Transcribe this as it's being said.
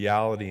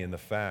reality and the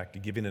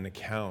fact, giving an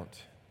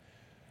account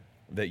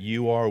that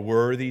you are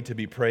worthy to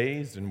be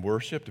praised and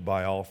worshiped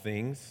by all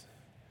things,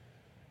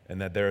 and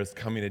that there is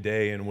coming a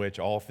day in which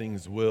all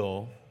things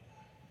will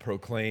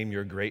proclaim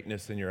your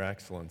greatness and your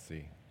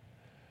excellency.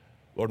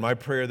 Lord, my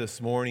prayer this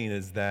morning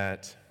is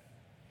that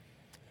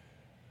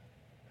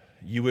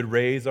you would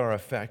raise our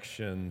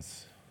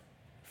affections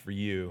for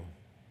you.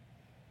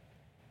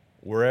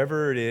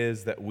 Wherever it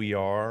is that we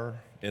are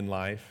in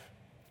life,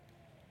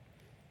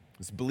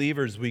 as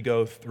believers, we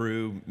go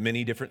through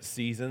many different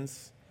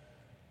seasons,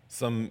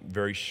 some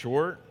very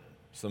short,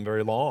 some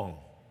very long,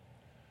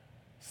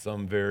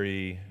 some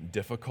very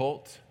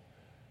difficult,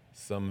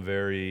 some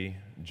very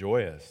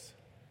joyous.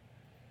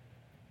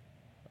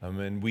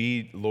 And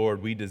we,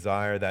 Lord, we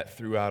desire that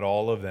throughout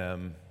all of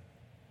them,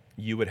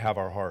 you would have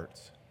our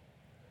hearts,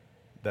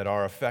 that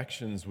our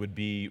affections would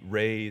be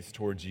raised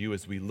towards you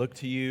as we look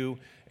to you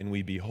and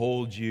we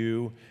behold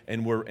you,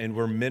 and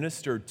we're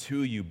ministered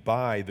to you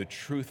by the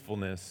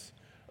truthfulness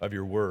of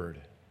your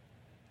word.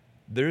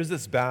 There's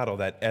this battle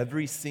that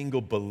every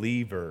single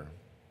believer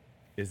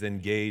is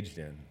engaged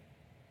in.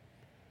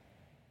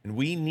 And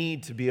we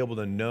need to be able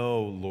to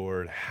know,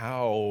 Lord,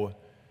 how,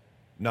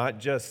 not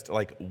just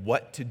like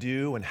what to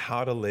do and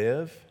how to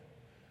live,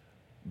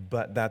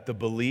 but that the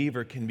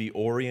believer can be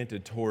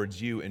oriented towards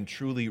you and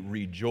truly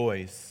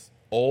rejoice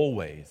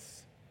always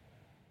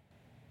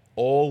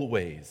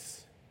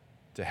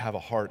to have a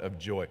heart of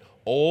joy,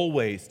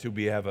 always to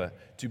be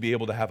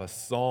able to have a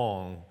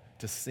song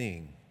to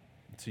sing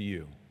to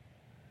you.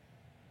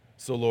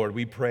 So, Lord,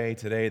 we pray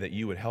today that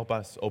you would help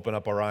us open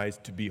up our eyes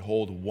to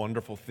behold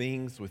wonderful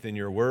things within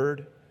your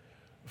word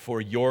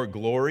for your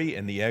glory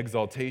and the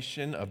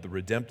exaltation of the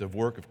redemptive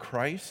work of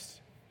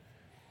Christ,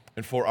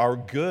 and for our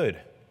good,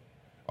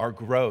 our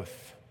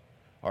growth,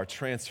 our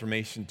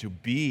transformation to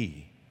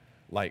be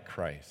like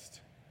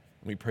Christ.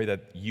 And we pray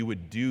that you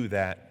would do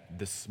that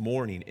this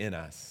morning in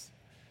us.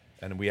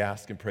 And we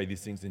ask and pray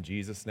these things in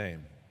Jesus'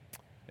 name.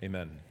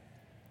 Amen.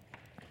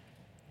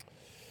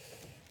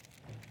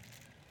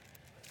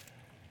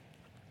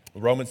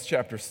 Romans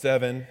chapter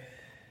 7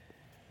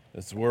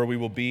 is where we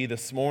will be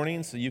this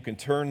morning, so you can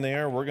turn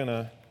there. We're going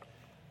to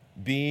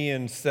be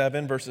in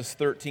 7 verses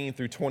 13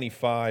 through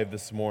 25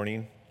 this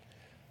morning.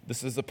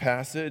 This is a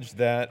passage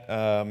that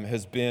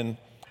has been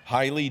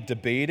highly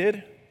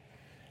debated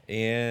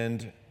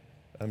and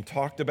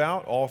talked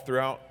about all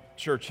throughout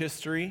church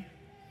history.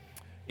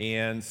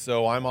 And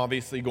so I'm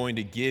obviously going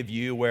to give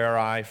you where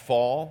I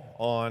fall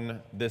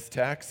on this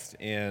text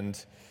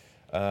and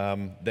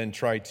then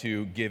try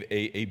to give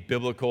a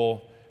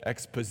biblical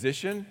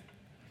exposition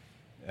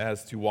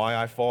as to why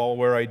I fall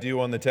where I do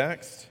on the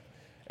text,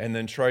 and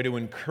then try to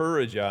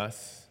encourage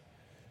us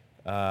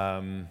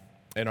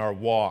in our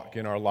walk,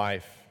 in our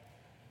life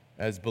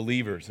as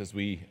believers as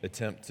we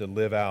attempt to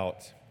live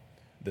out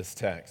this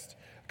text.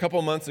 A couple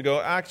of months ago,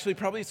 actually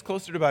probably it's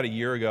closer to about a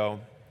year ago,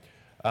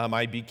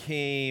 I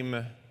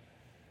became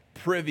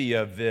privy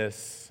of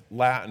this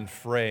Latin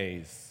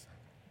phrase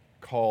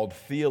called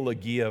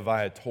Theologia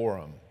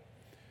Viatorum.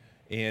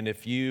 And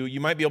if you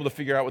might be able to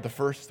figure out what the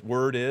first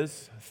word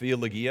is,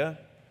 theologia,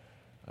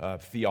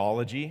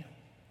 theology.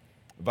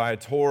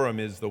 Viatorum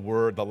is the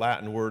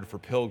Latin word for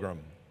pilgrim.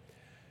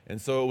 And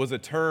so it was a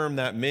term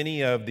that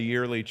many of the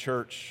early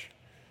church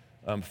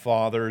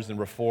fathers and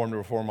Reformed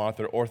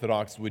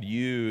Orthodox would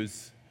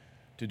use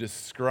to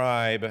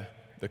describe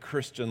the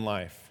Christian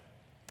life,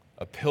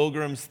 a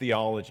pilgrim's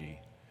theology.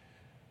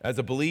 As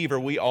a believer,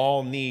 we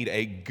all need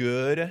a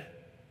good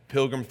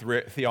pilgrim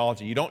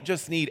theology. You don't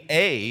just need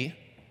a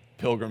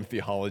pilgrim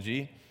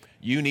theology,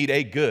 you need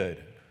a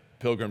good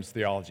pilgrim's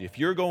theology. If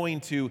you're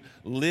going to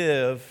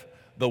live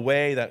the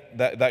way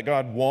that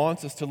God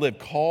wants us to live,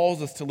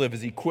 calls us to live,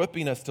 is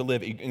equipping us to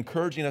live,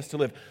 encouraging us to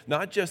live,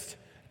 not just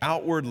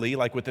outwardly,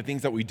 like with the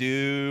things that we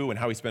do and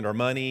how we spend our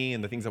money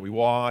and the things that we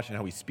watch and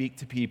how we speak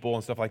to people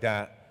and stuff like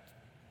that,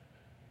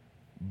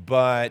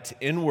 but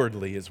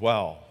inwardly as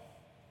well.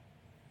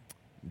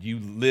 You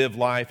live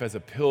life as a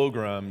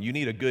pilgrim. You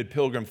need a good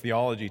pilgrim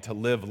theology to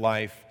live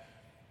life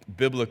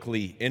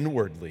biblically,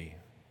 inwardly,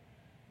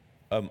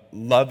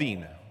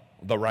 loving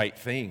the right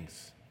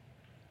things,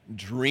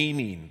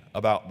 dreaming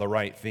about the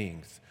right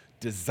things,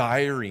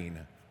 desiring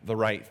the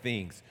right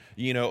things.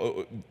 You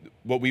know,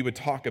 what we would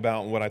talk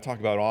about and what I talk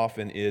about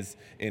often is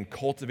in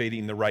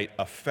cultivating the right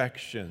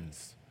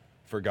affections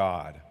for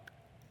God,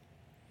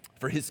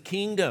 for his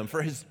kingdom,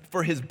 for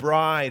his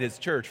bride, his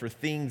church, for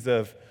things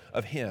of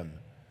him.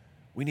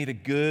 We need a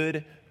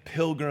good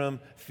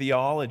pilgrim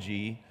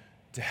theology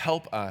to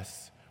help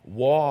us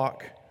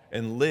walk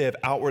and live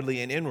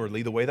outwardly and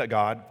inwardly the way that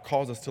God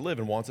calls us to live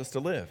and wants us to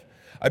live.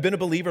 I've been a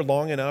believer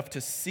long enough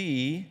to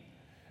see,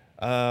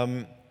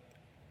 worldviews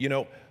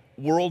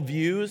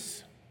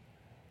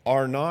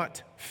are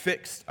not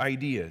fixed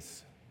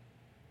ideas.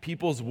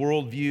 People's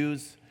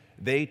worldviews,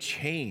 they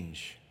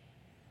change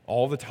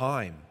all the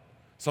time,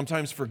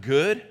 sometimes for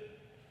good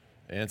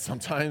and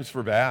sometimes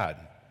for bad.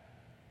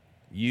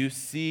 You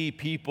see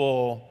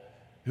people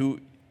who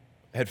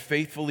had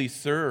faithfully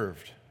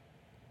served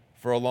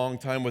for a long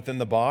time within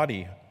the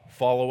body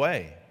fall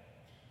away.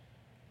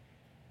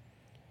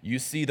 You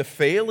see the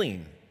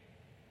failing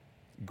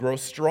grow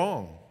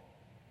strong.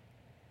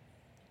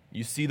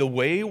 You see the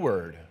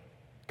wayward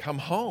come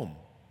home.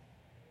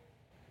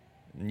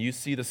 And you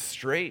see the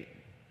straight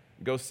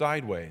go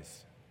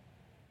sideways.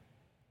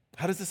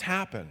 How does this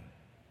happen?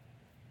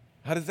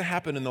 How does it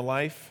happen in the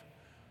life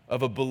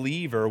of a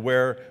believer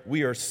where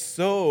we are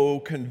so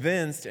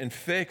convinced and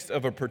fixed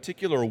of a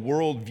particular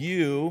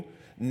worldview,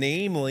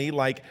 namely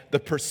like the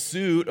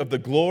pursuit of the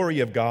glory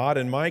of God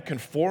and my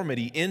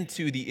conformity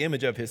into the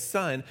image of His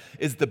Son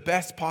is the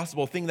best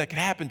possible thing that could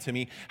happen to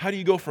me? How do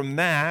you go from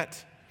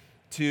that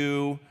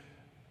to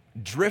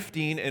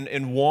drifting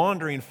and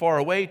wandering far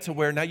away to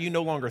where now you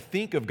no longer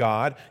think of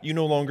God, you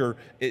no longer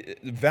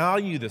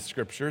value the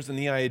Scriptures, and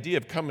the idea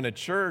of coming to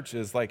church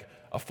is like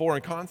a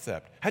foreign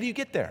concept? How do you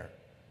get there?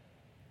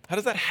 How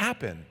does that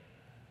happen?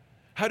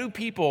 How do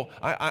people,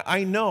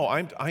 I know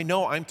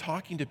I'm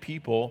talking to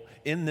people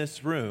in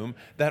this room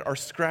that are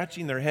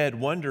scratching their head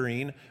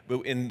wondering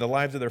in the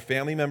lives of their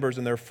family members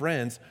and their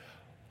friends,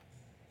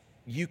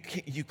 you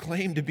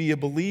claim to be a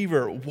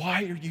believer.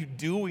 Why are you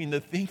doing the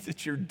things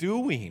that you're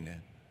doing?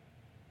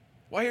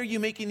 Why are you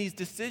making these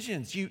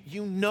decisions?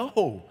 You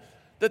know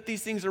that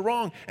these things are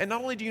wrong. And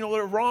not only do you know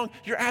they're wrong,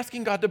 you're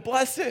asking God to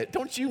bless it.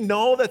 Don't you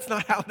know that's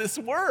not how this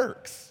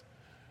works?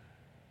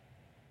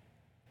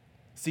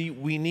 See,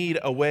 we need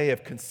a way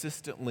of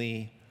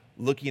consistently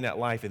looking at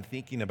life and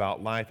thinking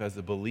about life as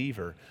a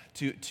believer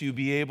to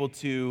be able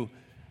to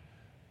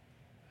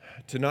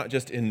not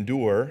just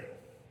endure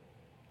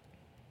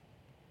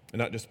and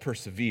not just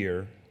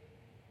persevere,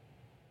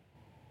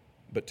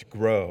 but to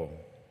grow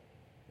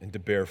and to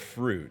bear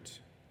fruit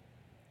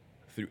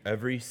through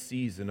every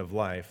season of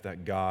life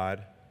that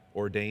God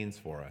ordains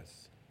for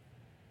us.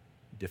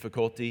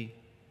 Difficulty,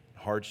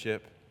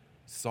 hardship,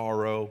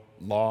 sorrow,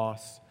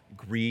 loss,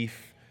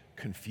 grief,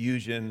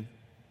 confusion,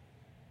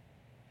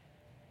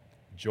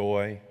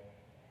 joy,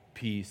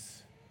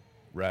 peace,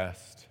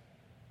 rest,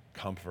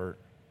 comfort.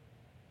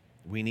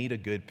 We need a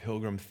good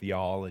pilgrim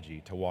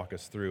theology to walk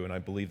us through, and I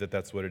believe that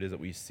that's what it is that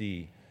we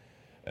see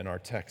in our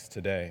text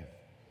today.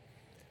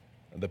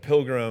 The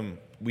pilgrim,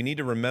 we need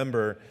to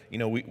remember,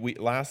 we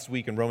last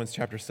week in Romans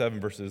chapter 7,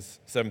 verses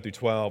 7 through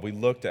 12, we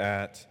looked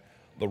at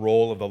the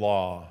role of the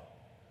law,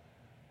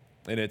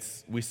 and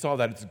we saw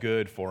that it's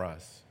good for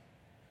us.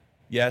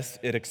 Yes,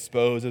 it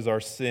exposes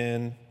our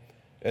sin,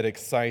 it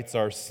excites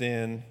our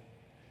sin,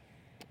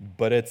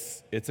 but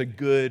it's a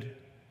good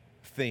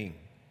thing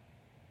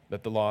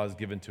that the law is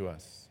given to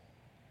us.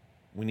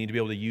 We need to be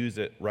able to use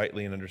it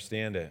rightly and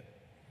understand it.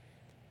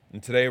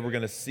 And today we're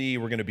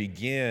going to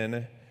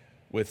begin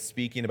with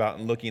speaking about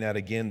and looking at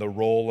again the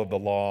role of the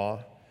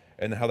law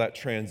and how that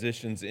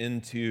transitions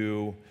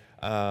into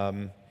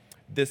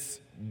this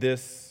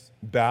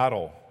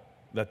battle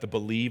that the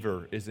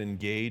believer is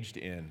engaged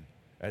in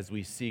as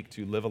we seek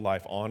to live a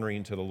life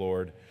honoring to the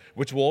Lord,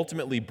 which will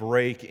ultimately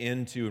break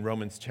into, in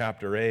Romans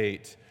chapter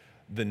 8,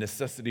 the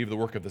necessity of the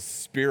work of the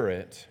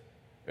Spirit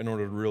in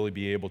order to really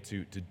be able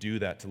to do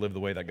that, to live the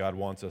way that God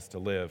wants us to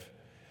live.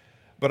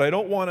 But I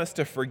don't want us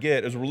to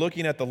forget, as we're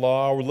looking at the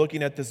law, we're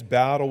looking at this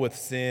battle with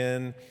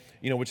sin,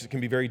 which can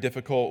be very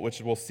difficult,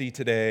 which we'll see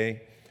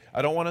today.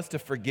 I don't want us to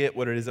forget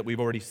what it is that we've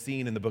already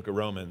seen in the book of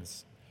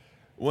Romans.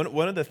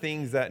 One of the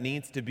things that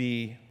needs to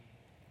be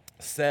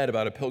said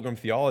about a pilgrim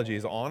theology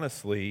is,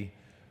 honestly,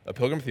 a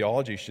pilgrim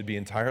theology should be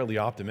entirely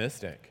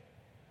optimistic.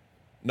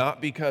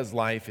 Not because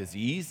life is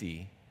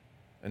easy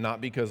and not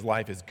because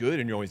life is good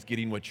and you're always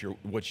getting what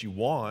you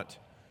want,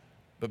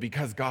 but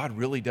because God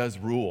really does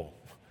rule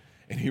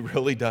and He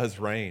really does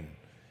reign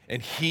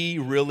and He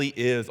really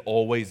is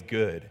always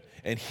good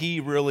and He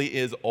really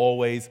is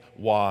always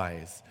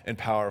wise and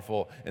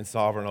powerful and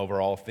sovereign over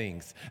all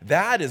things.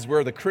 That is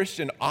where the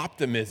Christian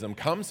optimism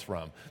comes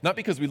from. Not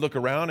because we look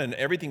around and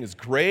everything is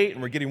great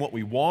and we're getting what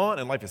we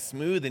want and life is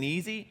smooth and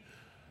easy,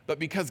 but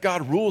because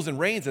God rules and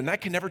reigns, and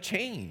that can never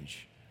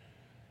change,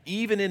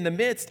 even in the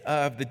midst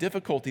of the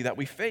difficulty that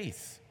we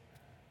face.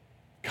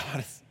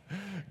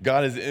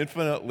 God is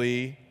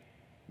infinitely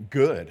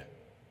good,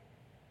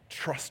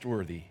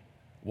 trustworthy,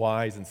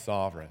 wise, and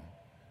sovereign.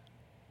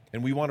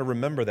 And we want to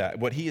remember that,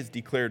 what He has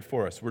declared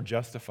for us. We're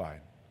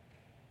justified.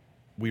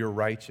 We are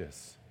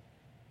righteous.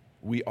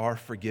 We are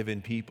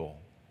forgiven people.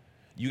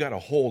 You got to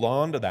hold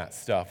on to that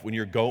stuff when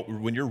you're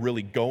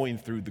really going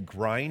through the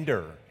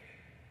grinder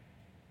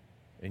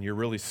and you're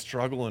really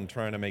struggling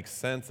trying to make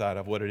sense out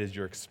of what it is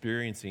you're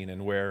experiencing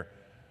and where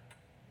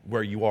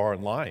you are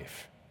in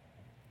life.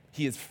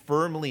 He has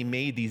firmly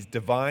made these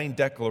divine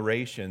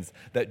declarations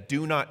that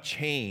do not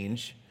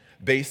change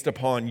based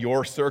upon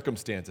your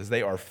circumstances.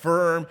 They are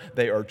firm,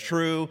 they are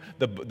true.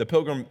 The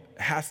pilgrim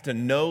has to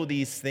know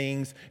these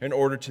things in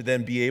order to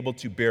then be able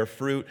to bear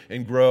fruit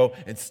and grow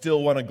and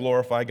still want to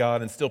glorify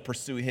God and still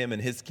pursue Him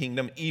and His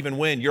kingdom, even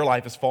when your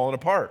life is falling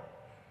apart.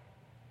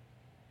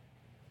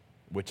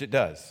 Which it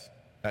does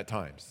at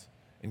times.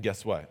 And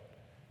guess what?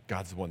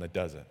 God's the one that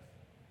does it.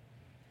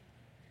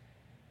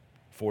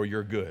 For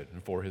your good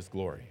and for His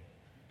glory.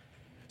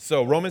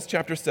 So Romans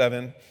chapter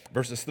 7,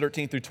 verses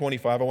 13 through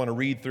 25, I want to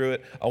read through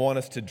it. I want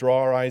us to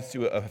draw our eyes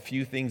to a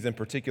few things in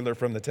particular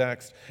from the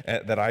text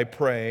that I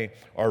pray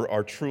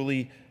are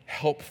truly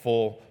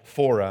helpful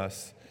for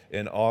us,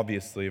 and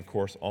obviously, of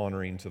course,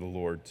 honoring to the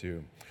Lord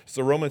too.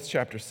 So Romans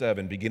chapter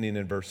 7, beginning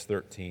in verse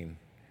 13.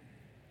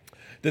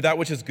 Did that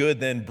which is good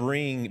then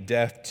bring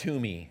death to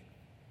me?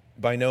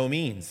 By no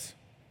means.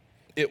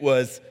 It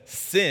was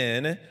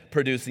sin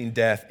producing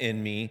death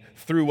in me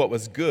through what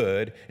was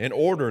good, in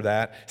order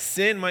that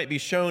sin might be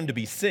shown to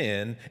be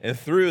sin, and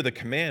through the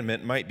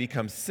commandment might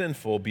become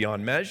sinful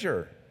beyond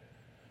measure.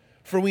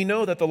 For we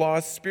know that the law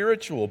is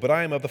spiritual, but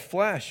I am of the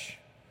flesh,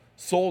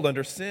 sold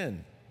under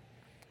sin.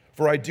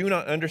 For I do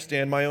not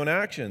understand my own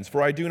actions,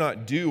 for I do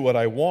not do what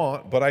I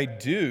want, but I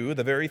do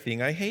the very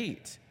thing I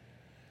hate.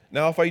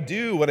 Now if I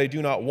do what I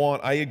do not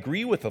want, I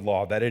agree with the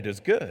law that it is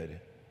good.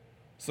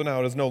 So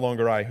now it is no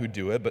longer I who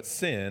do it, but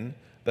sin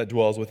that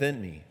dwells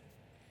within me.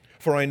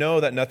 For I know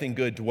that nothing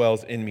good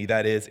dwells in me,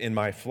 that is, in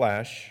my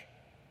flesh.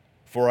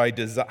 For I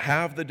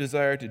have the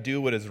desire to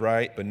do what is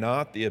right, but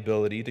not the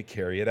ability to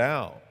carry it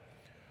out.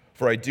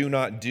 For I do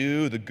not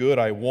do the good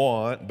I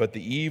want, but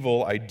the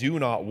evil I do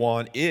not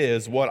want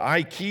is what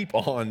I keep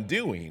on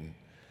doing.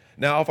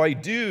 Now if I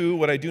do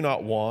what I do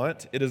not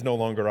want, it is no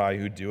longer I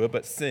who do it,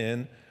 but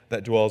sin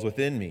that dwells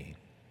within me.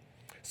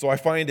 So I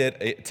find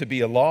it to be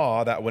a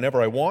law that whenever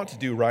I want to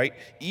do right,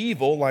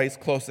 evil lies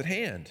close at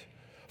hand.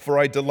 For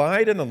I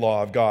delight in the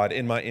law of God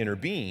in my inner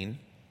being,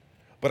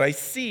 but I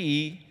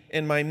see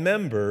in my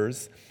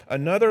members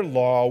another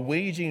law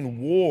waging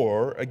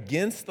war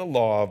against the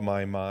law of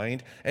my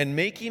mind and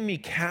making me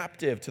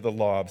captive to the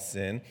law of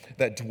sin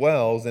that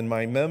dwells in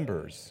my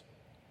members.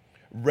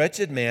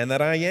 Wretched man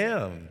that I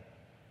am,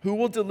 who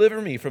will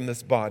deliver me from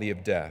this body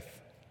of death?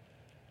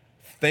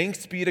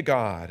 Thanks be to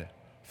God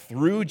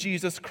through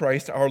Jesus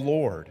Christ our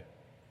Lord,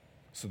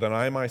 so that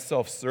I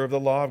myself serve the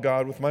law of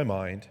God with my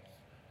mind,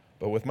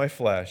 but with my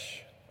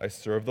flesh I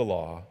serve the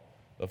law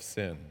of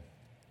sin.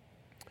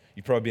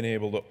 You've probably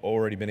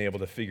already been able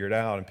to figure it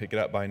out and pick it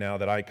up by now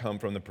that I come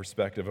from the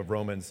perspective of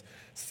Romans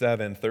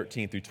 7,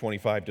 13 through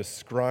 25,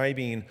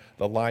 describing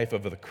the life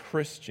of the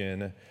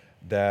Christian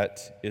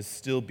that is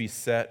still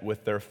beset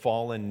with their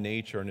fallen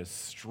nature and is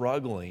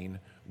struggling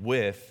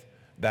with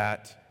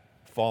that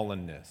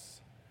fallenness,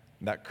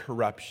 that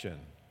corruption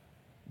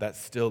that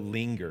still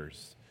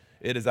lingers.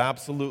 It is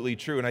absolutely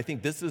true. And I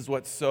think this is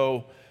what's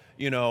so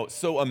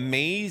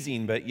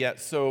amazing, but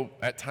yet so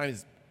at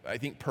times, I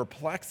think,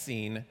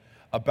 perplexing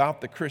about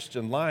the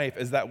Christian life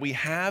is that we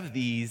have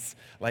these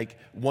like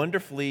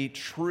wonderfully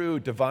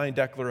true divine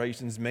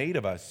declarations made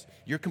of us.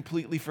 You're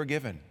completely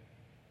forgiven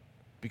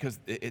because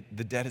the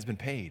debt has been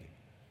paid.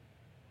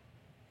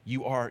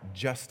 You are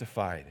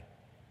justified.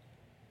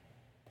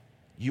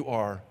 You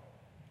are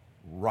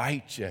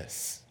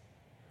righteous.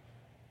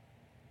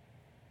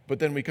 But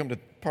then we come to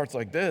parts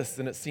like this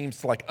and it seems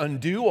to like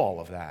undo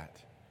all of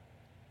that.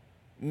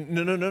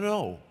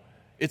 No.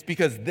 It's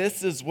because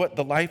this is what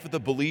the life of the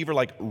believer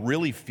like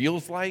really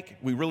feels like.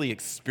 We really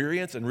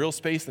experience in real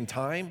space and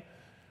time.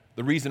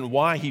 The reason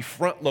why he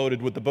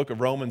front-loaded with the book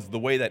of Romans the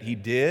way that he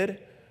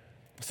did,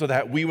 so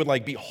that we would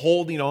like be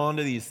holding on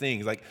to these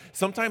things. Like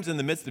sometimes in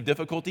the midst of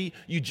difficulty,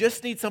 you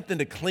just need something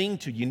to cling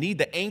to. You need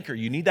the anchor.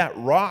 You need that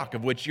rock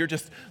of which you're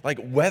just like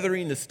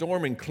weathering the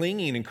storm and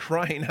clinging and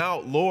crying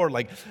out, Lord,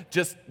 like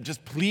just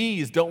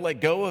please don't let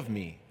go of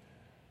me.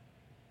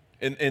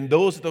 And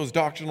those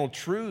doctrinal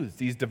truths,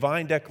 these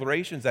divine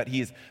declarations that he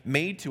has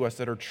made to us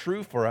that are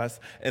true for us.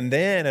 And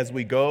then as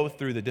we go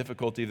through the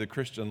difficulty of the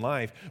Christian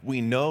life,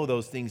 we know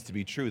those things to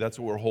be true. That's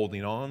what we're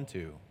holding on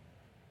to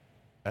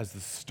as the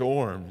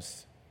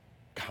storms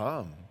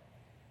come.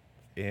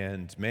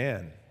 And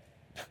man,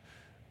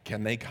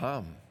 can they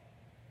come?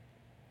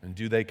 And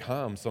do they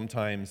come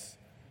sometimes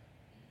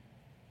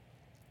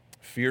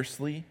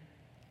fiercely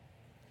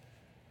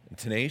and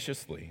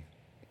tenaciously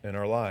in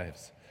our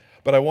lives?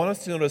 But I want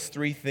us to notice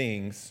three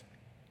things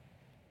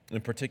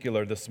in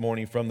particular this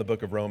morning from the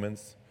book of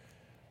Romans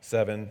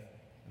 7,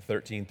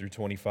 13 through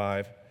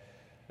 25.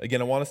 Again,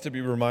 I want us to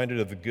be reminded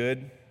of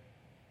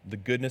the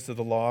goodness of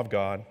the law of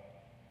God.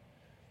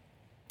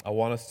 I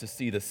want us to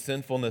see the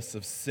sinfulness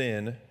of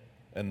sin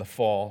and the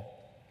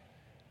fall.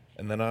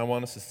 And then I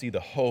want us to see the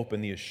hope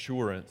and the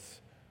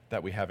assurance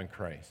that we have in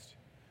Christ.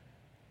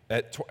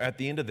 At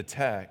the end of the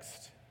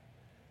text,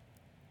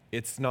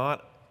 it's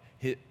not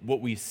what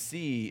we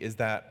see is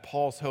that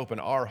Paul's hope and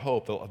our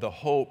hope, the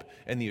hope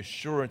and the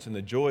assurance and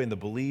the joy in the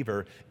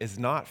believer is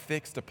not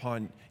fixed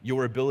upon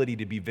your ability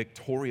to be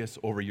victorious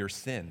over your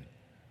sin.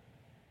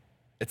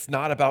 It's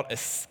not about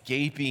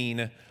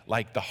escaping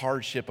like the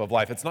hardship of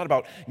life. It's not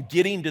about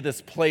getting to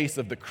this place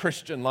of the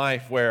Christian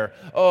life where,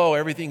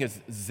 everything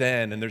is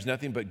zen and there's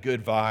nothing but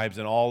good vibes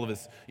and all of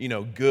us,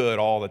 good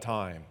all the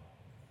time.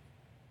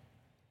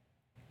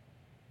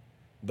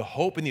 The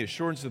hope and the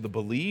assurance of the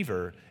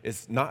believer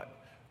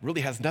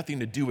really has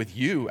nothing to do with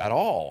you at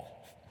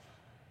all.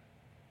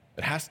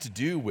 It has to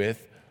do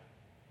with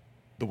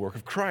the work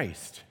of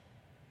Christ.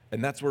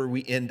 And that's where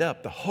we end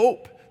up. The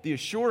hope the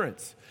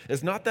assurance,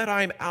 is not that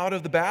I'm out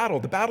of the battle.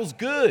 The battle's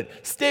good.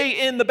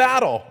 Stay in the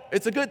battle.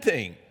 It's a good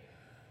thing.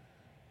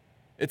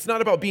 It's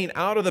not about being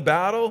out of the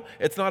battle.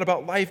 It's not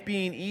about life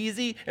being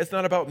easy. It's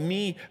not about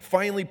me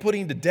finally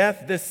putting to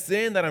death this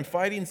sin that I'm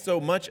fighting so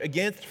much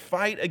against.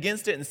 Fight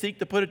against it and seek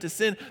to put it to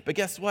sin. But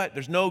guess what?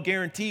 There's no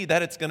guarantee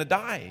that it's going to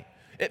die.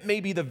 It may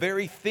be the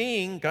very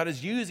thing God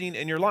is using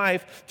in your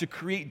life to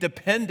create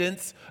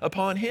dependence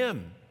upon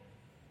Him.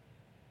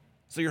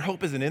 So your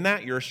hope isn't in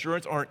that. Your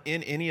assurance aren't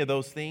in any of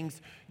those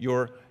things.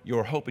 Your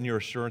hope and your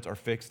assurance are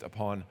fixed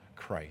upon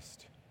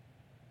Christ,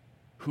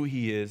 who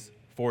He is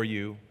for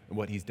you and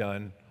what He's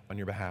done on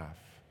your behalf.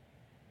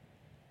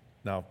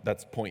 Now,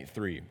 that's point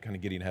 3. I'm kind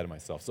of getting ahead of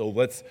myself. So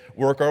let's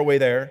work our way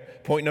there.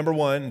 Point number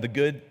 1, the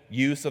good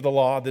use of the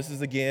law. This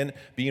is, again,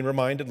 being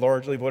reminded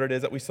largely of what it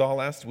is that we saw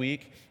last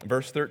week.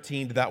 Verse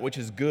 13, that which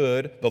is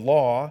good, the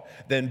law,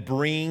 then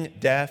bring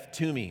death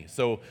to me.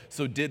 So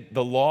did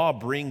the law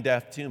bring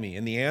death to me?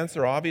 And the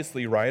answer,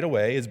 obviously, right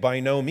away is by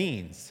no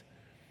means.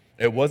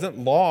 It wasn't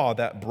law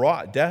that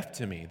brought death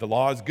to me. The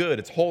law is good,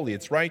 it's holy,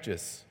 it's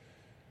righteous.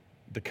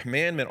 The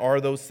commandment are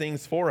those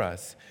things for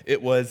us.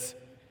 It was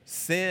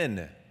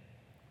sin.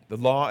 The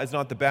law is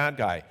not the bad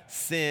guy.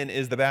 Sin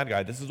is the bad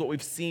guy. This is what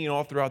we've seen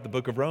all throughout the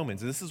book of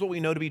Romans. And this is what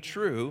we know to be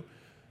true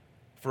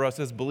for us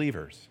as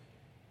believers.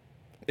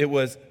 It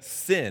was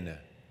sin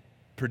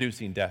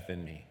producing death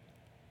in me.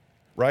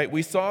 Right?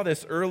 We saw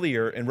this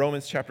earlier in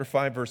Romans chapter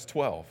 5, verse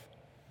 12.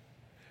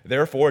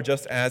 Therefore,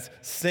 just as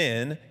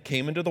sin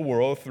came into the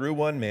world through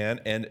one man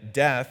and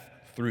death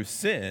through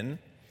sin,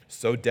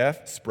 so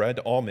death spread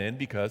to all men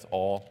because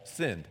all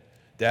sinned.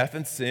 Death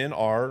and sin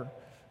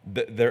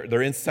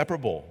they're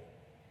inseparable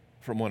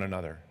from one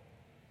another.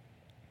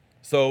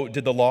 So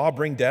did the law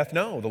bring death?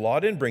 No, the law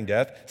didn't bring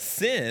death.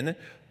 Sin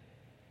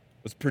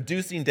was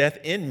producing death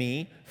in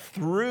me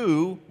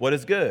through what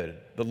is good.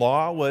 The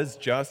law was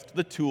just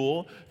the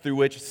tool through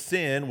which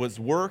sin was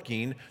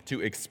working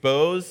to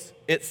expose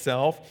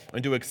itself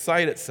and to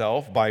excite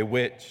itself, by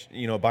which,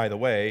 by the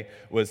way,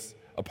 was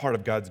a part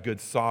of God's good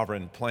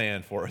sovereign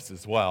plan for us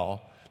as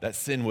well, that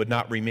sin would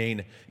not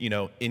remain,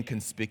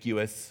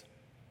 inconspicuous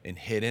and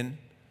hidden.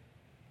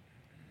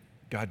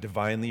 God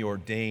divinely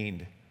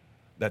ordained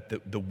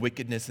that the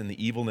wickedness and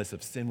the evilness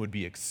of sin would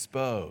be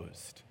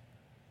exposed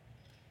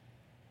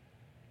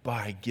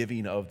by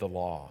giving of the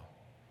law.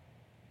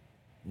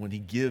 When He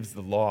gives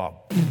the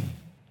law,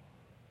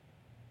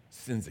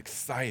 sin's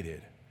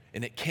excited,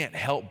 and it can't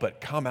help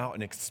but come out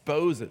and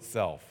expose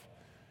itself.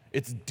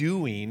 It's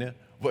doing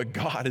what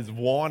God is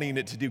wanting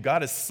it to do.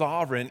 God is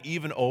sovereign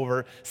even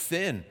over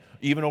sin,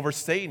 even over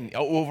Satan,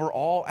 over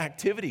all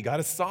activity. God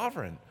is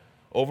sovereign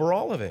over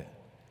all of it.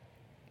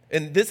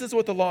 And this is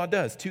what the law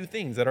does. 2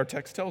 things that our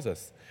text tells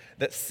us.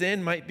 That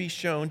sin might be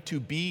shown to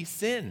be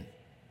sin.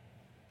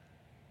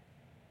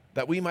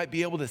 That we might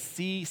be able to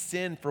see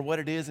sin for what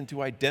it is and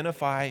to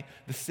identify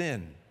the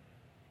sin.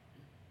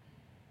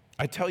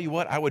 I tell you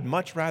what, I would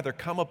much rather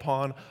come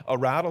upon a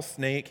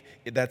rattlesnake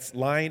that's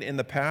lying in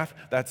the path,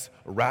 that's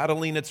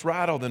rattling its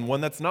rattle, than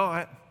one that's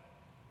not.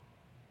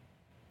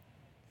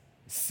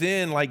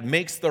 Sin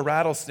makes the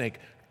rattlesnake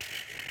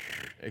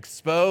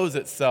expose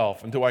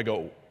itself until I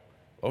go,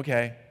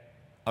 okay,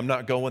 I'm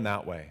not going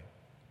that way.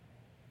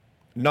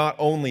 Not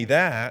only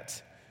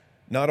that,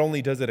 not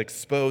only does it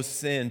expose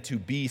sin to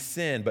be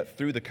sin, but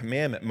through the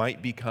commandment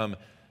might become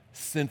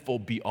sinful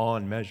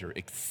beyond measure,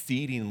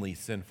 exceedingly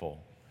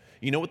sinful.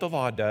 You know what the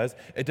law does?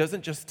 It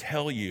doesn't just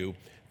tell you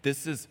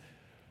it's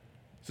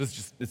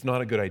not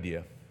a good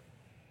idea.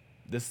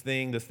 This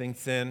thing,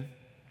 sin,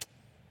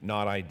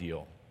 not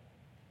ideal.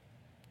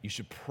 You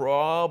should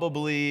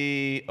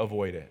probably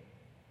avoid it.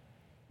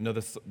 No,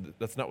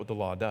 that's not what the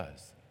law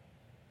does.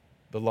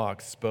 The law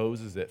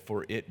exposes it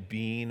for it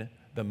being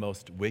the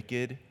most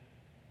wicked,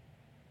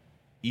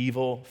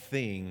 evil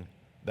thing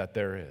that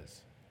there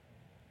is.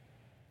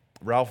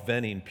 Ralph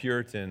Venning,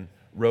 Puritan,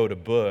 wrote a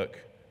book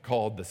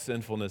called The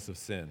Sinfulness of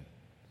Sin.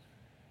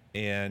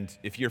 And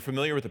if you're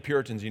familiar with the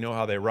Puritans, you know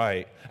how they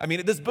write.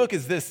 This book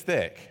is this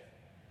thick.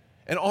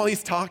 And all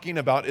he's talking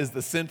about is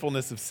the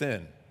sinfulness of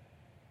sin.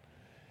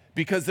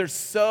 Because there's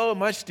so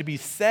much to be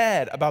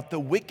said about the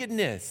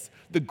wickedness,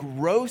 the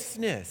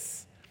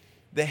grossness,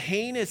 the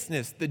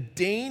heinousness, the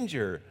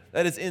danger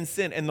that is in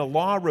sin. And the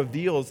law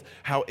reveals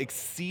how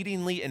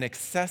exceedingly and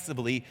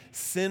excessively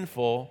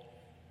sinful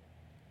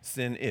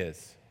sin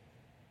is.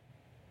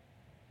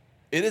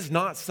 It is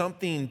not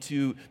something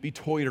to be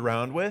toyed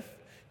around with,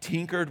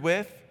 tinkered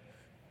with,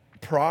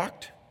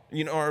 prodded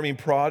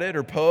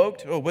or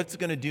poked. Oh, what's it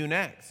going to do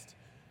next?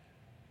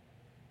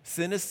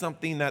 Sin is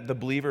something that the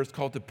believer is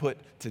called to put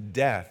to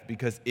death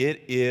because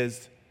it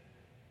is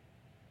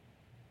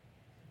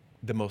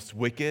the most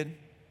wicked,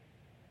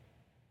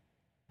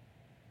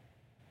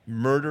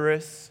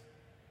 murderous,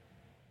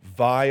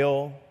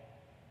 vile,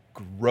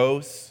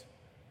 gross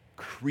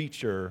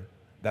creature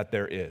that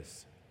there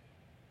is.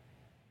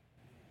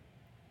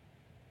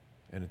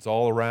 And it's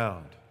all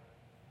around.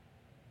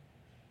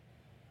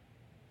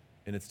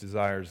 And its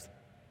desires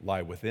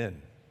lie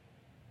within.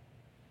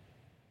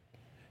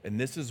 And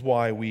this is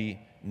why we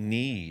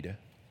need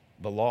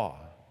the law.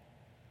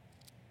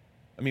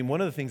 I mean,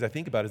 one of the things I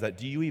think about is that,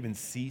 do you even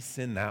see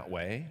sin that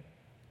way?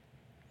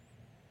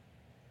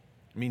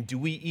 I mean, do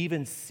we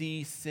even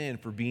see sin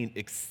for being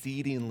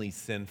exceedingly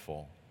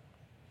sinful?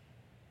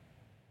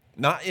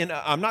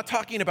 I'm not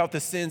talking about the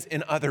sins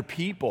in other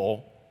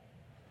people.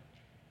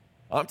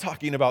 I'm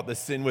talking about the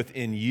sin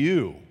within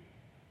you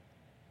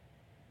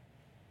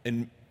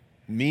and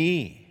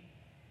me.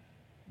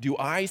 Do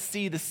I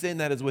see the sin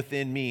that is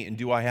within me, and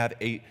do I have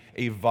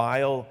a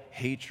vile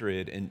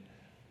hatred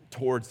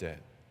towards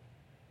it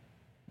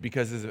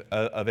because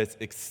of its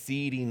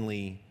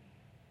exceedingly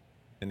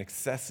and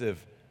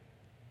excessive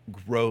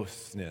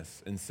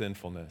grossness and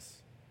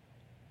sinfulness?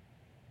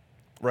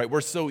 Right?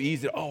 We're so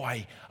easy to,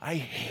 I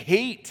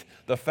hate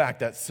the fact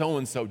that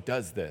so-and-so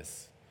does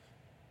this.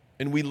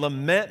 And we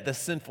lament the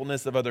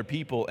sinfulness of other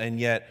people, and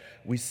yet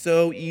we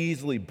so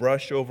easily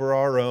brush over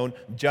our own,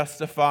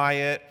 justify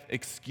it,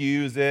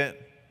 excuse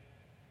it.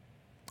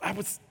 I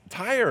was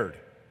tired.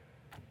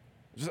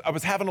 I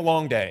was having a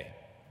long day.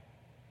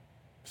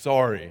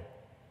 Sorry.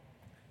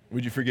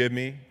 Would you forgive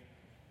me?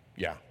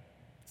 Yeah.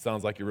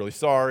 Sounds like you're really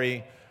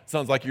sorry.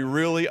 Sounds like you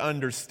really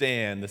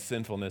understand the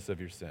sinfulness of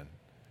your sin.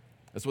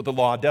 That's what the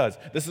law does.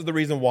 This is the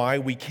reason why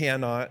we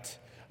cannot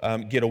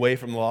get away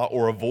from the law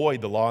or avoid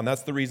the law. And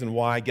that's the reason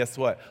why, guess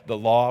what? The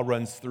law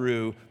runs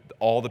through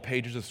all the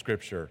pages of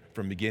Scripture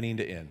from beginning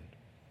to end,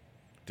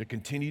 to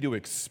continue to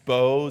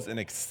expose and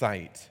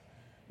excite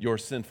your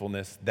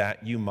sinfulness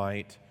that you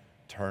might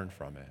turn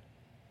from it.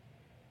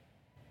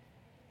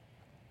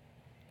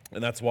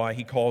 And that's why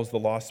he calls the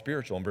law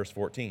spiritual in verse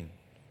 14.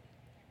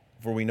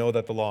 For we know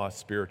that the law is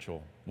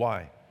spiritual.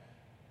 Why?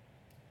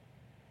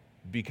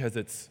 Because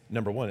it's,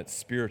 number one, it's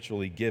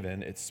spiritually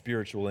given, it's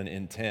spiritual in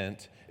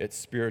intent, it's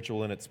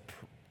spiritual in its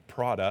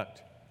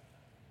product.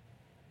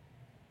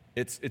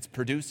 It's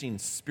producing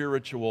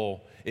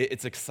spiritual,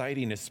 it's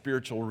exciting a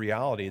spiritual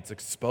reality, it's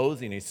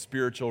exposing a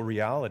spiritual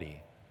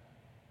reality.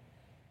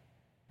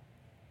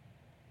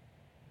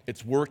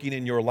 It's working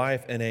in your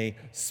life in a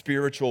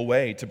spiritual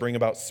way to bring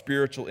about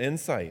spiritual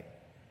insight,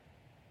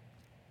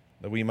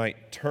 that we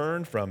might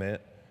turn from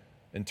it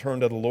and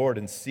turn to the Lord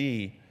and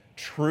see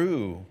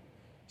true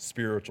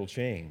spiritual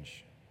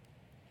change.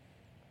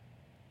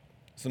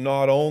 So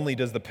not only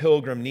does the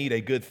pilgrim need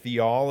a good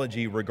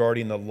theology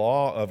regarding the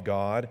law of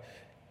God,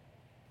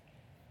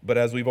 but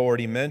as we've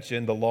already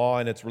mentioned, the law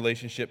and its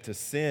relationship to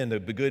sin,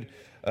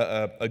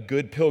 a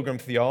good pilgrim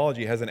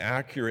theology has an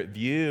accurate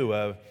view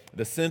of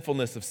the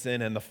sinfulness of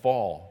sin and the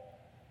fall,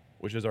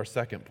 which is our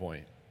second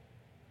point.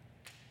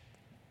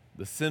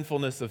 The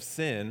sinfulness of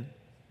sin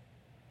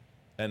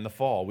and the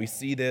fall. We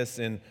see this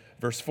in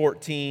verse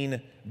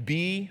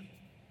 14b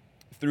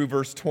through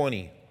verse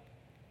 20.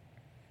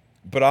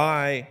 But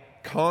I,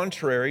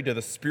 contrary to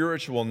the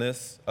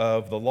spiritualness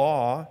of the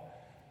law,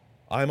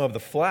 I'm of the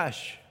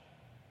flesh,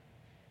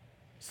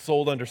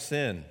 sold under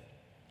sin.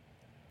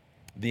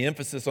 The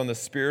emphasis on the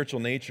spiritual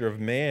nature of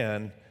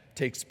man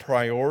takes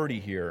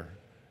priority here.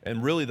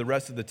 And really the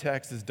rest of the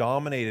text is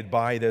dominated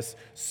by this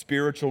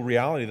spiritual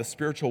reality, the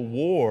spiritual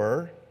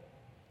war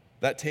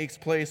that takes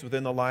place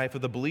within the life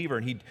of the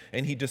believer.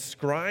 And he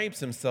describes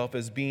himself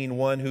as being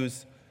one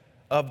who's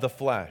of the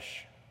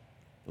flesh.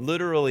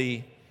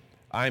 Literally,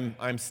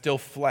 I'm still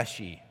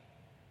fleshy.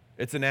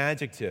 It's an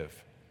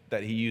adjective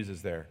that he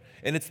uses there.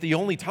 And it's the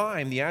only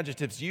time the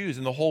adjective's used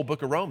in the whole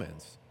book of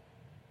Romans.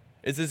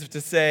 It's as if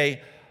to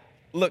say,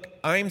 look,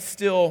 I'm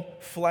still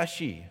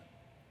fleshy.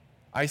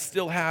 I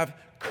still have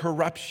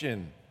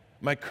corruption.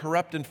 My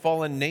corrupt and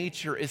fallen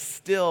nature is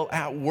still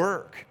at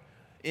work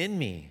in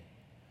me.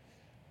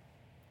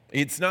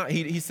 It's not,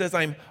 he says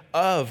I'm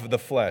of the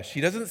flesh.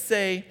 He doesn't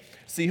say,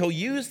 see, he'll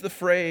use the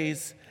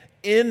phrase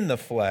in the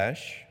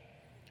flesh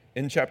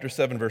in chapter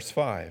 7, verse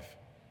 5.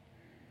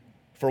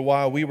 For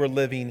while we were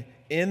living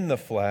in the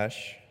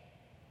flesh,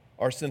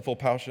 our sinful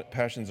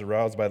passions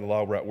aroused by the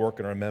law were at work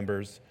in our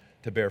members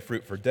to bear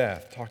fruit for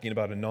death, talking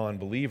about a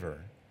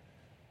non-believer.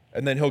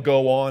 And then he'll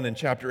go on in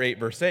chapter 8,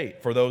 verse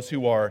 8. For those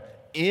who are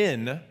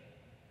in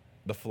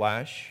the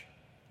flesh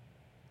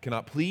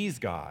cannot please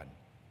God.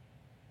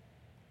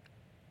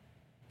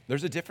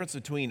 There's a difference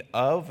between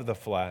of the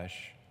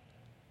flesh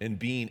and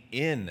being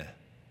in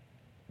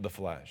the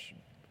flesh.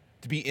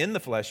 To be in the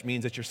flesh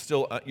means that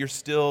you're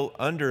still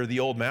under the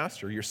old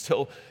master.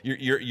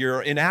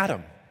 You're in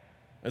Adam,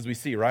 as we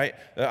see, right?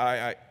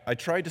 I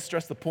tried to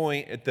stress the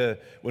point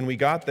when we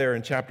got there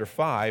in chapter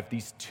 5,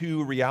 these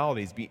two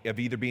realities of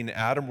either being in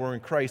Adam or in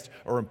Christ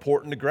are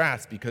important to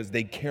grasp because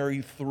they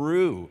carry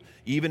through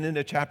even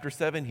into chapter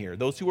 7 here.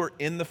 Those who are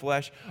in the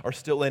flesh are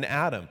still in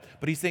Adam.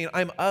 But he's saying,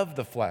 I'm of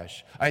the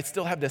flesh. I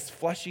still have this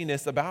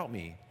fleshiness about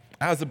me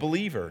as a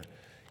believer.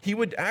 He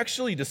would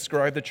actually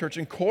describe the church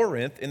in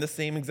Corinth in the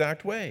same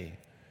exact way.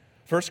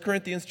 1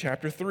 Corinthians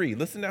chapter 3.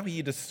 Listen how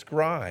he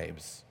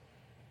describes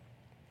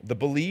the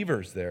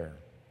believers there.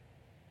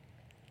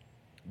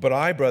 But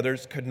I,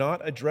 brothers, could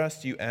not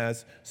address you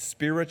as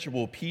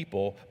spiritual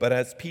people, but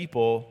as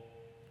people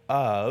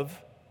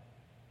of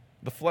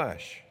the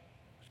flesh,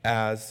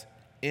 as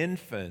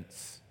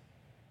infants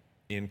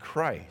in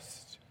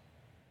Christ.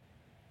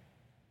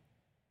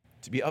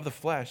 To be of the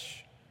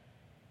flesh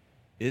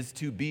is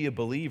to be a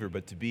believer,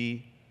 but to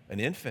be an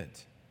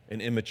infant,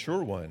 an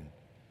immature one.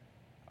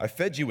 I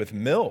fed you with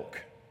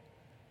milk,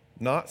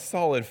 not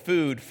solid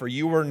food, for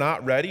you were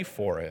not ready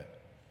for it.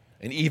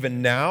 And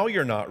even now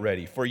you're not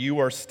ready, for you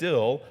are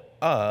still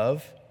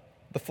of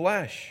the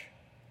flesh.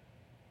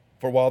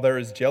 For while there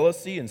is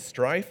jealousy and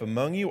strife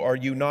among you, are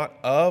you not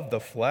of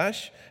the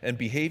flesh and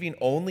behaving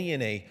only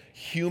in a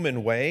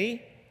human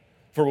way?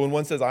 For when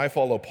one says, I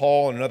follow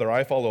Paul, and another,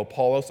 I follow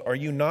Apollos, are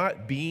you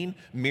not being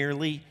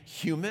merely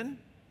human?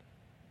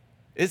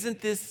 Isn't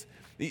this,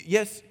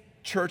 yes,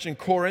 church in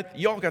Corinth,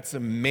 y'all got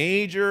some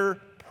major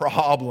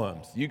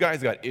problems. You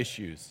guys got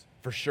issues,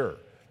 for sure.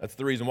 That's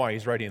the reason why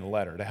he's writing the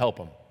letter, to help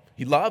them.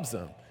 He loves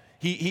them.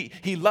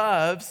 He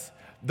loves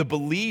the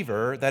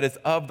believer that is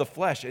of the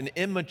flesh, an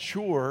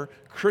immature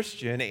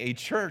Christian, a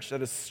church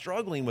that is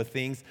struggling with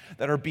things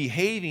that are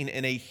behaving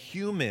in a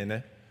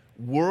human,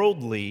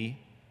 worldly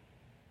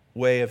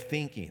way of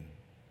thinking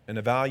and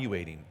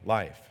evaluating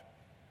life.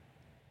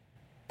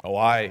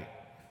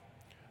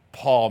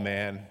 Paul,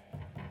 man,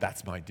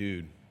 that's my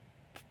dude.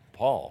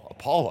 Paul,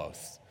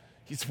 Apollos,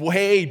 he's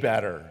way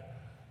better.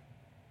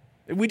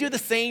 And we do the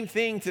same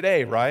thing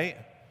today, right?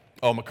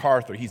 Oh,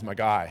 MacArthur, he's my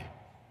guy.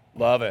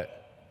 Love it.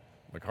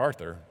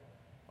 MacArthur?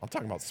 I'm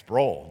talking about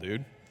Sproul,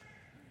 dude.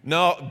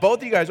 No, both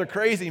of you guys are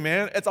crazy,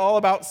 man. It's all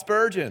about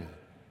Spurgeon.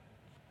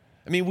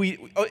 I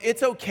mean,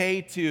 it's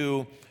okay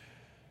to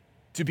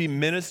be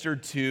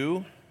ministered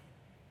to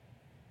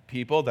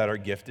people that are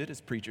gifted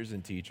as preachers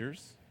and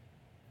teachers,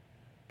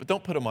 but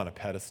don't put them on a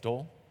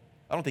pedestal.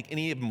 I don't think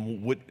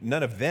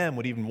none of them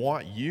would even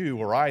want you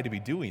or I to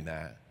be doing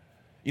that.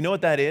 You know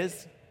what that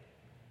is?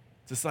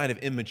 It's a sign of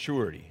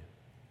immaturity.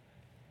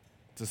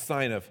 It's a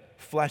sign of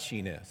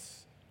fleshiness.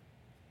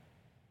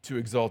 To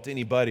exalt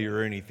anybody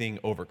or anything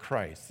over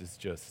Christ is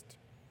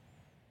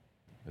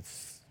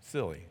it's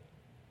silly.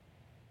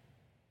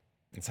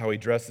 It's how he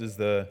addresses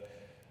the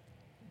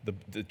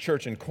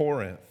church in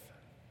Corinth.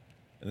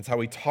 And it's how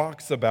he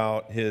talks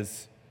about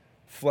his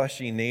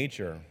fleshy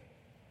nature.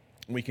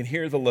 We can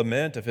hear the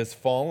lament of his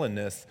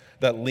fallenness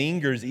that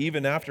lingers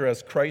even after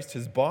as Christ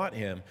has bought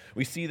him.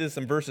 We see this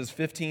in verses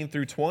 15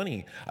 through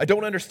 20. I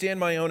don't understand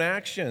my own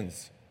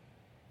actions.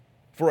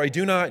 For I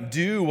do not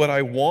do what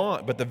I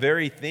want, but the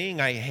very thing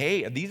I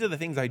hate. These are the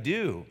things I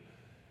do.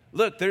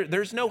 Look,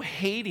 there's no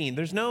hating.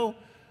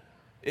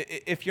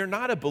 If you're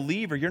not a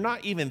believer, you're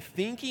not even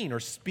thinking or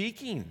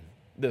speaking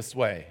this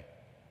way.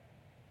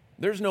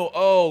 There's no,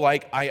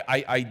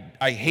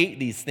 I hate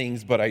these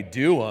things, but I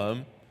do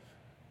them.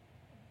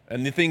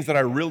 And the things that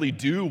I really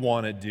do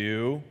want to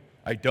do,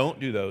 I don't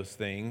do those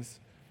things.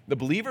 The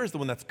believer is the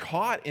one that's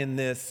caught in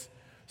this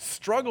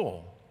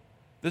struggle,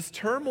 this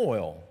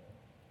turmoil.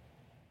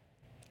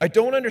 I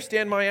don't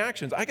understand my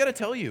actions. I got to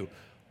tell you,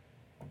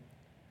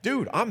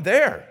 dude, I'm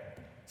there.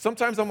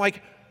 Sometimes I'm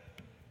like,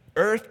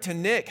 Earth to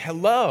Nick,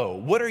 hello.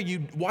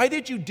 Why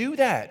did you do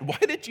that? Why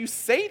did you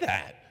say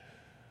that?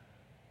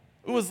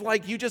 It was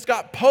like you just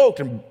got poked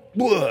and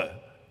bleh.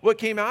 What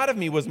came out of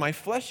me was my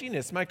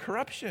fleshiness, my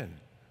corruption.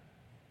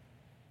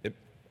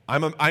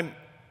 I'm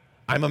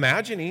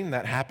imagining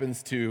that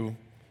happens to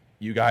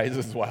you guys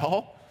as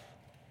well.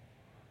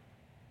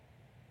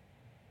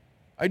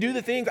 I do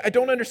the things I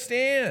don't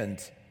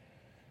understand.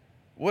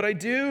 What I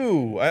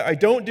do. I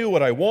don't do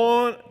what I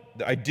want.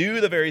 I do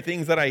the very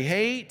things that I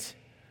hate.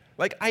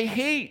 Like I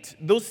hate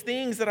those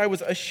things that I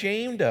was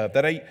ashamed of,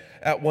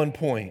 at one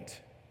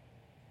point.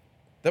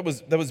 That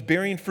was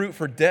bearing fruit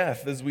for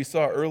death, as we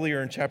saw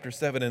earlier in chapter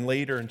 7 and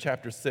later in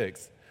chapter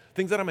 6.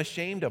 Things that I'm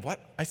ashamed of. What?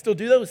 I still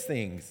do those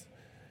things.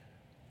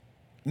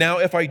 Now,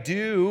 if I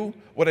do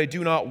what I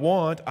do not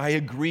want, I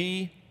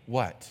agree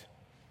what?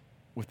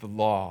 With the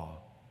law,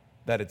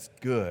 that it's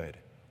good.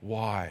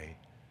 Why?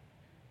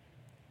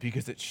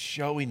 Because it's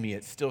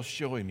still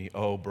showing me,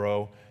 oh,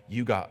 bro,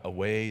 you got a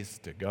ways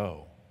to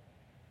go.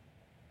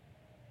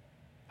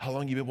 How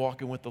long you been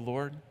walking with the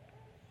Lord?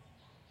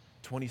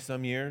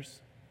 20-some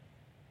years?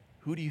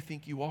 Who do you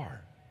think you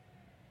are?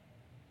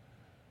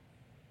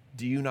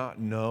 Do you not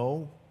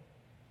know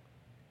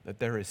that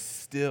there is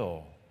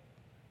still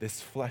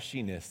this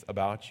fleshiness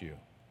about you?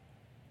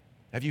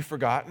 Have you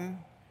forgotten?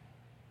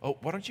 Oh,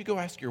 why don't you go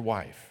ask your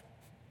wife?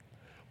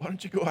 Why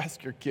don't you go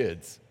ask your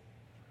kids?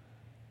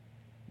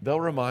 They'll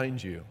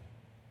remind you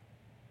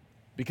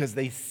because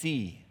they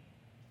see.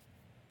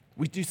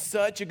 We do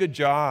such a good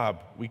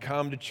job. We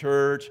come to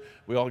church.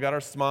 We all got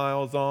our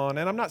smiles on.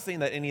 And I'm not saying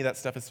that any of that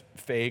stuff is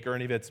fake or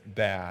any of it's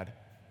bad.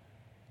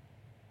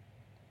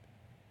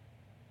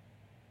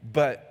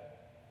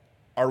 But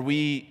are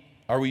we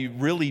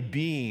really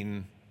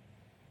being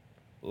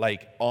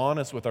like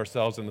honest with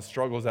ourselves in the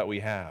struggles that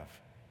we have?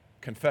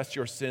 Confess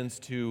your sins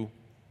to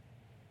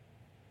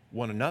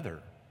one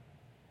another.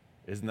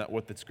 Isn't that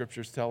what the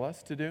scriptures tell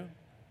us to do?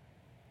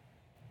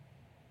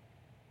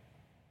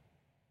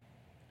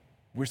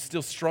 We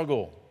still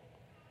struggle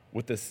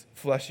with this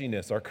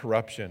fleshiness, our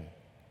corruption,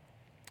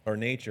 our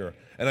nature.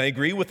 And I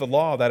agree with the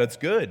law that it's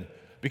good.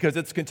 because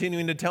it's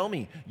continuing to tell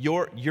me,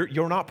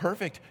 you're not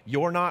perfect.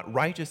 You're not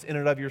righteous in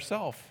and of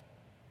yourself.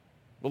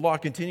 The law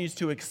continues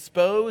to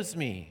expose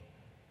me.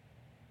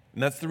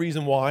 And that's the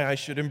reason why I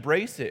should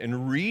embrace it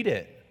and read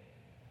it.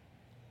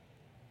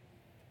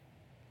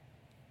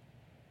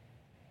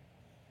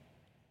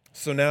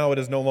 So now it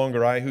is no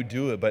longer I who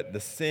do it, but the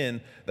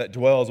sin that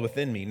dwells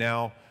within me.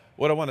 Now,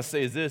 what I want to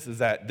say is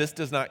that this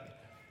does not,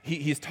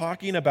 he's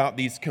talking about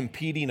these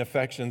competing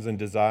affections and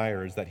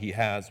desires that he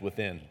has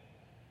within.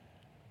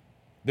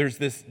 There's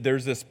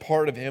this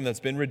part of him that's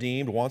been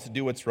redeemed, wants to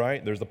do what's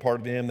right. There's the part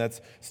of him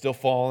that's still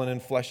fallen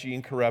and fleshy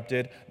and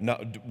corrupted,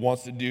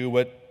 wants to do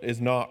what is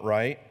not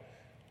right.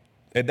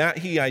 And that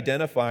he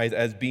identifies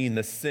as being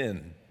the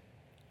sin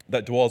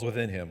that dwells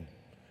within him.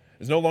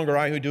 It's no longer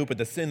I who do it, but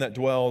the sin that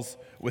dwells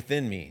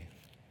within me.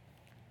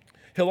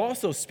 He'll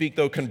also speak,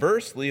 though,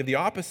 conversely of the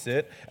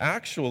opposite,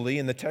 actually,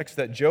 in the text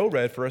that Joe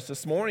read for us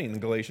this morning in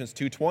Galatians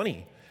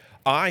 2:20.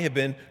 I have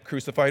been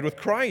crucified with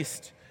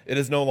Christ. It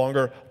is no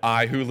longer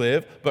I who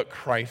live, but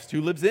Christ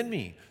who lives in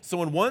me.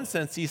 So in one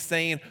sense, he's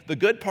saying the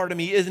good part of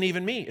me isn't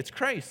even me, it's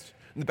Christ.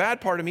 And the bad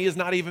part of me is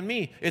not even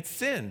me, it's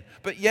sin.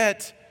 But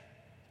yet,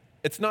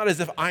 it's not as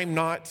if I'm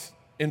not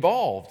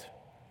involved.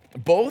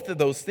 Both of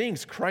those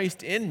things,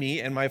 Christ in me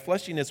and my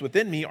fleshiness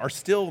within me, are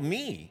still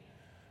me.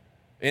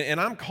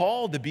 And I'm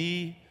called to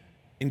be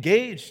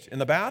engaged in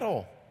the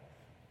battle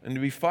and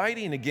to be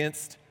fighting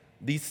against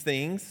these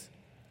things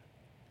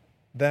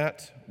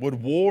that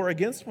would war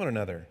against one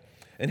another.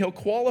 And he'll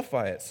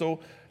qualify it. So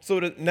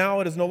now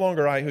it is no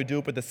longer I who do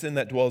it, but the sin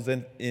that dwells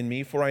in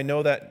me. For I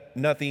know that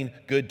nothing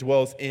good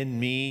dwells in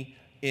me,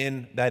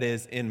 that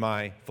is, in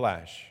my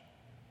flesh.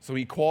 So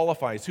he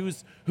qualifies.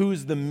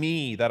 Who's the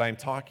me that I'm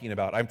talking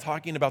about? I'm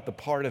talking about the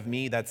part of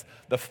me that's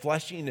the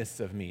fleshiness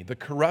of me, the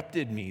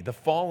corrupted me, the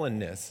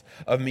fallenness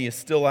of me is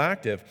still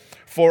active.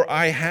 For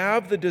I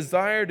have the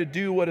desire to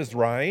do what is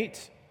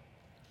right,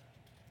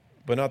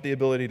 but not the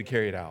ability to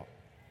carry it out.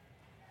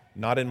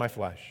 Not in my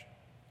flesh.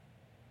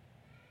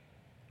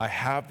 I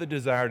have the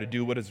desire to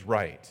do what is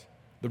right.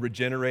 The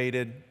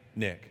regenerated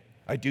Nick.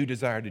 I do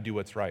desire to do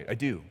what's right. I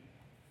do.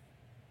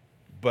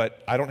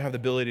 But I don't have the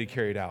ability to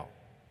carry it out.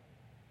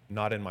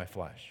 Not in my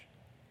flesh.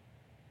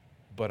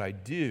 But I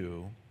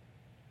do.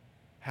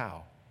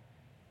 How?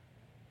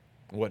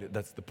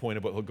 That's the point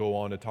of what he'll go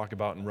on to talk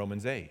about in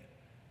Romans 8.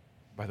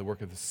 By the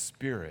work of the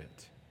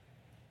Spirit,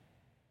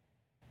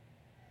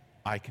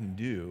 I can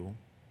do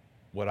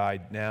what I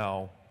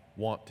now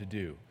want to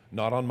do.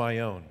 Not on my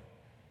own.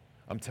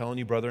 I'm telling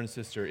you, brother and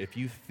sister, if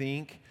you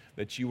think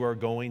that you are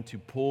going to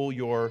pull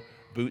your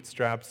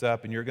bootstraps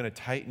up and you're going to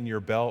tighten your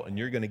belt and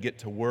you're going to get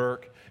to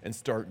work and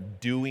start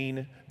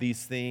doing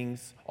these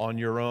things on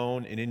your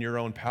own and in your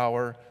own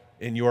power,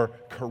 in your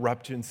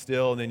corruption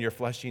still and in your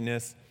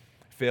fleshiness,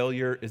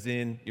 failure is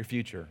in your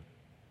future.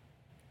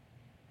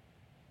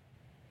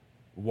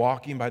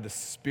 Walking by the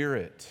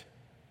Spirit.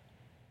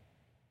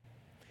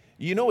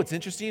 You know what's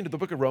interesting to the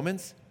book of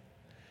Romans?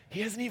 He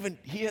hasn't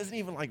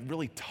even like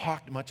really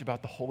talked much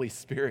about the Holy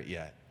Spirit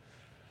yet.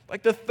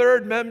 Like the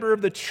third member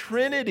of the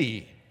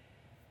Trinity,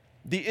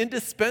 the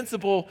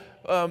indispensable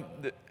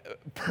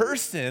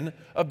person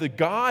of the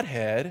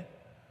Godhead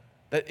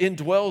that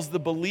indwells the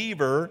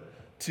believer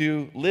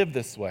to live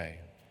this way.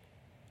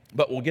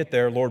 But we'll get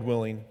there, Lord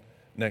willing,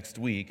 next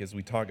week as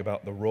we talk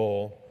about the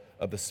role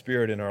of the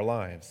Spirit in our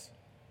lives.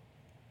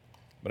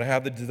 But I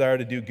have the desire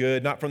to do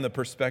good, not from the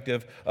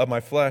perspective of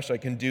my flesh. I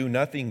can do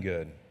nothing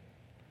good.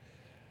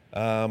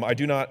 I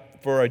do not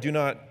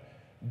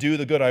do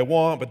the good I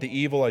want, but the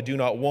evil I do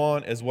not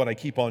want is what I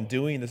keep on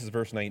doing. This is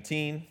verse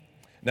 19.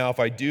 Now, if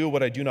I do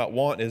what I do not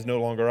want, it is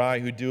no longer I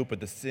who do it, but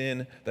the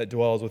sin that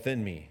dwells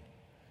within me.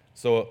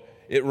 So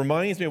it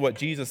reminds me of what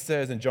Jesus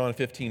says in John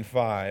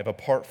 15:5,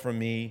 apart from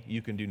me,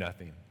 you can do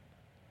nothing.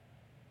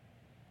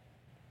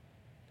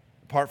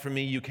 Apart from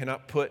me, you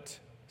cannot put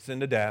sin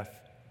to death.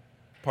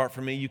 Apart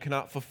from me, you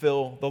cannot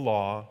fulfill the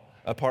law.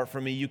 Apart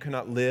from me, you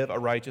cannot live a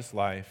righteous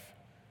life.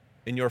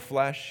 In your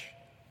flesh,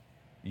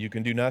 you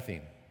can do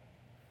nothing.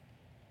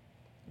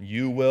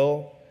 You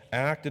will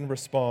act and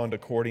respond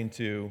according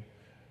to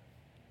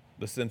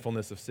the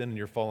sinfulness of sin in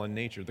your fallen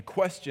nature. The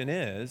question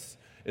is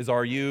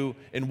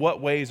in what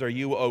ways are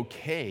you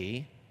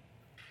okay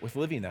with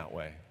living that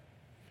way?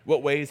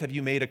 What ways have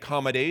you made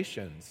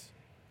accommodations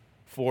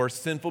for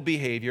sinful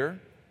behavior,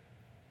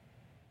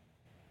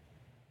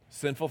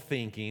 sinful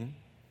thinking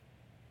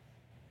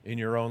in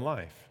your own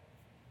life?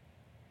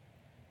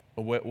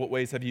 What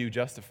ways have you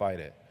justified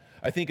it?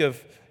 I think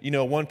of,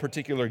 one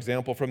particular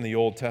example from the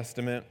Old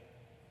Testament,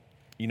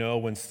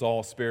 when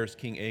Saul spares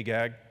King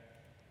Agag.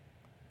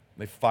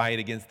 They fight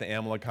against the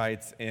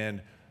Amalekites,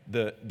 and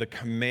the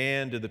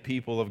command of the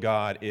people of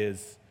God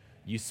is,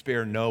 you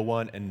spare no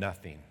one and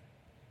nothing.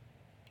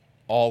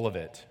 All of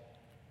it.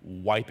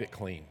 Wipe it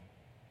clean.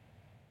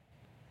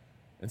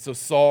 And so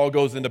Saul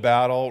goes into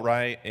battle,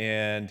 right,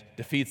 and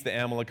defeats the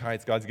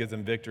Amalekites. God gives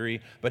him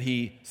victory, but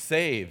he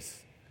saves.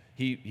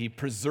 He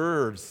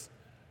preserves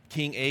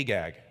King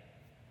Agag.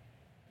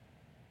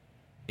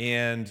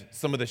 and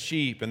some of the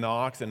sheep and the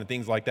oxen and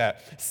things like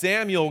that.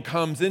 Samuel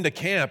comes into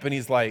camp and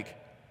he's like,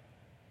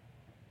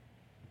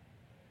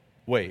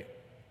 wait,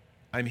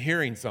 I'm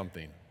hearing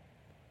something.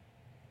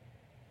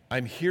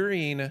 I'm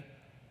hearing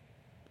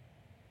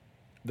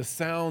the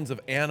sounds of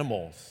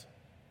animals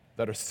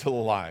that are still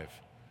alive.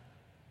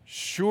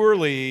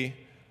 Surely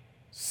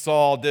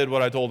Saul did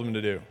what I told him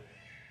to do.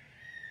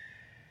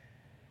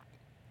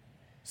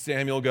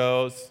 Samuel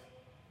goes.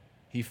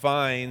 He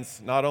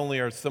finds not only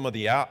are some of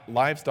the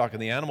livestock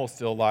and the animals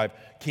still alive,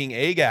 King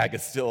Agag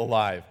is still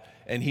alive.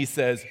 And he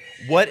says,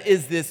 what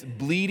is this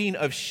bleating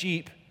of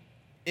sheep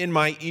in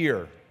my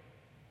ear?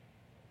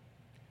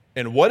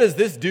 And what is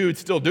this dude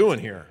still doing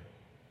here?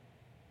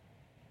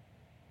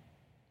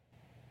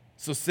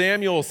 So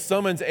Samuel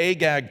summons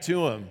Agag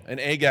to him, and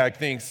Agag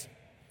thinks,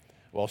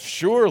 well,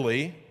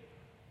 surely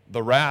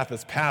the wrath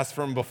has passed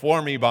from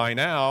before me by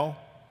now.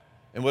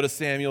 And what does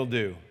Samuel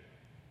do?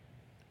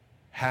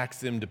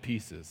 Hacks him to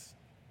pieces.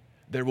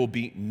 There will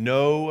be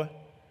no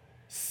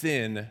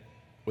sin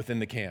within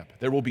the camp.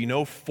 There will be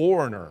no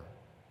foreigner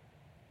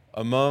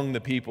among the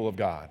people of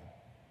God.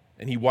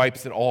 And he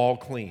wipes it all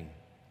clean.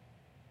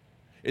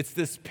 It's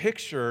this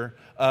picture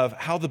of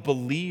how the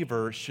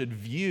believer should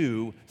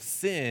view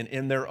sin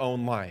in their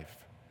own life.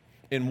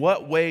 In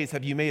what ways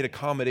have you made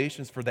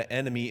accommodations for the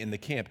enemy in the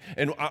camp?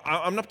 And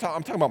I'm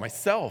talking about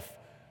myself.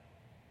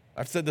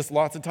 I've said this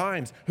lots of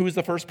times. Who is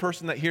the first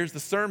person that hears the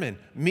sermon?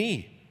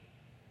 Me.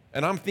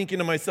 And I'm thinking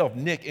to myself,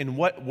 Nick, in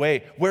what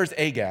way? Where's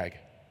Agag?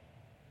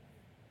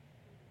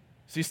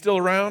 Is he still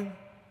around?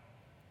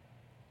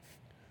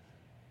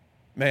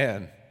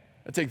 Man,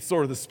 I take the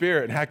sword of the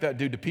Spirit and hack that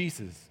dude to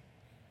pieces.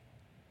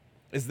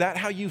 Is that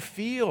how you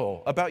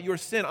feel about your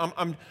sin?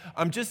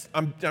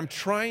 I'm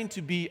trying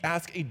to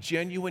ask a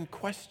genuine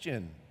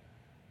question.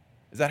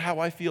 Is that how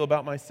I feel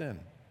about my sin?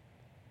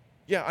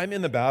 Yeah, I'm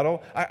in the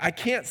battle. I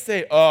can't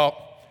say, oh,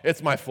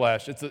 it's my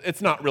flesh.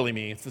 It's not really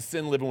me. It's the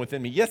sin living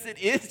within me. Yes, it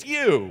is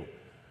you.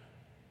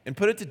 And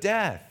put it to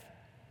death.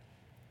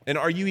 And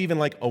are you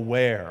even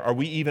aware? Are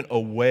we even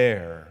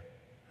aware?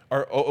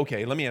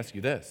 Okay, let me ask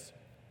you this.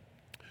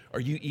 Are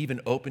you even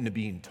open to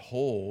being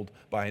told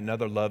by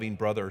another loving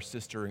brother or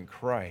sister in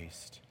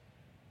Christ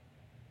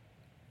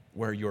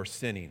where you're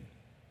sinning?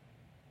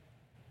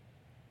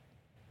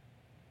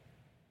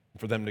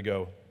 For them to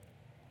go,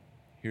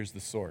 here's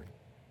the sword.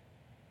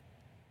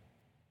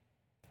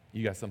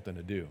 You got something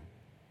to do.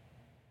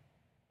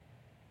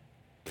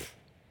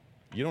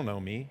 You don't know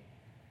me.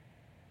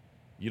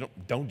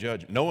 Don't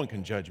judge. No one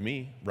can judge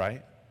me,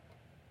 right?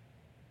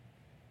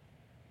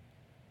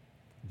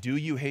 Do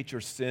you hate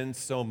your sin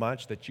so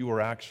much that you are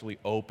actually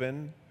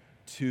open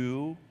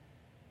to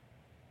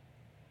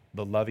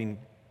the loving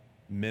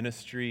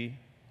ministry,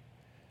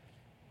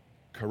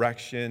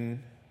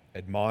 correction,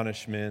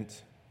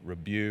 admonishment,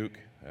 rebuke,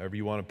 however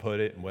you want to put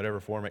it, in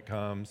whatever form it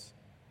comes,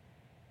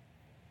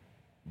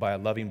 by a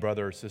loving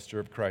brother or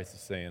sister of Christ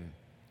is saying,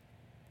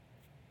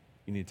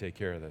 you need to take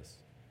care of this?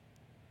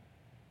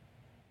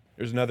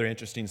 There's another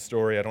interesting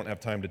story. I don't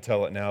have time to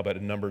tell it now, but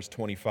in Numbers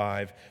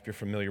 25, if you're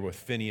familiar with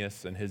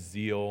Phineas and his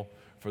zeal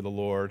for the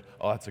Lord,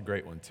 that's a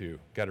great one too.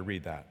 Got to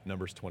read that,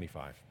 Numbers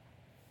 25.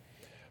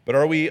 But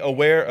are we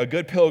aware a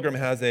good pilgrim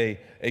has a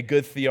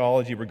good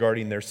theology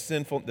regarding the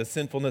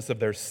sinfulness of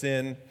their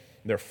sin,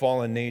 their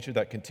fallen nature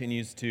that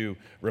continues to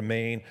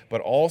remain,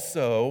 but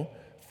also,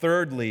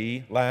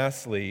 thirdly,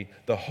 lastly,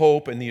 the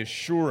hope and the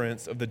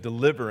assurance of the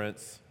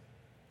deliverance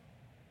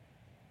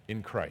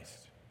in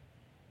Christ.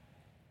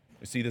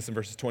 You see this in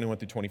verses 21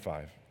 through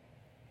 25.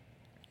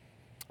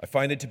 I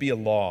find it to be a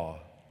law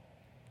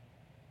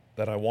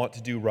that I want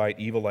to do right,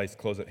 evil lies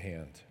close at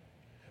hand.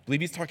 I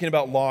believe he's talking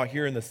about law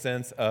here in the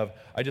sense of,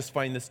 I just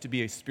find this to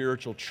be a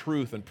spiritual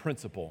truth and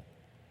principle.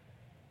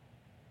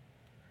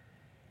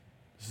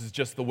 This is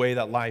just the way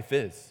that life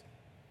is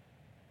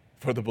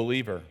for the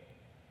believer.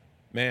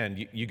 Man,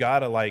 you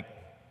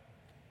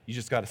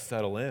just gotta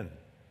settle in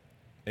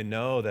and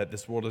know that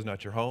this world is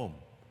not your home.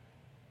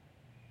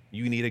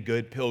 You need a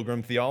good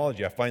pilgrim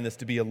theology. I find this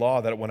to be a law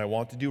that when I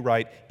want to do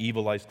right,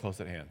 evil lies close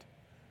at hand.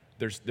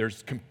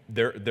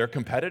 They're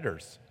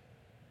competitors.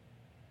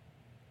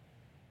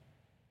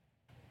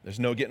 There's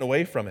no getting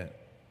away from it.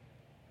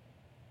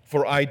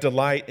 For I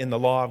delight in the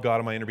law of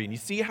God in my inner being. You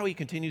see how he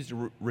continues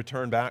to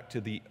return back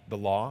to the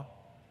law?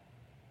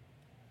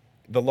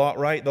 The law,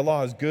 right? The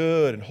law is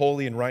good and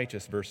holy and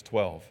righteous, verse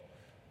 12.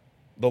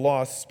 The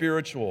law is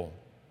spiritual,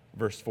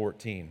 verse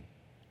 14.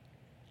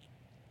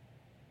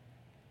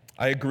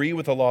 I agree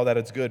with the law that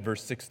it's good,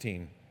 verse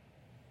 16.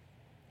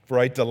 For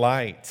I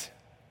delight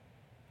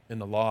in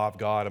the law of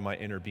God in my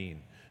inner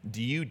being.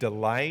 Do you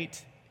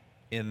delight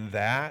in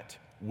that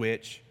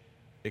which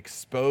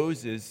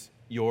exposes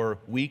your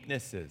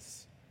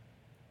weaknesses?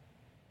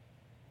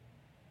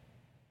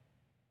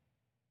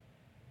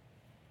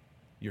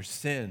 Your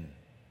sin?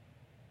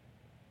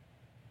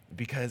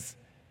 Because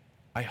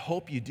I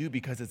hope you do,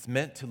 because it's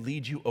meant to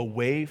lead you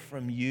away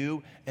from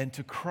you and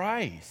to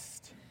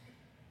Christ.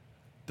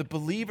 The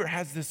believer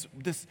has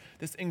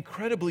this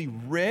incredibly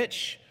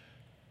rich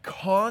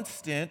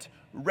constant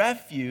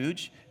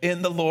refuge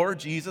in the Lord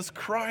Jesus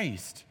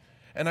Christ.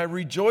 And I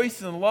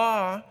rejoice in the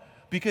law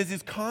because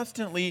he's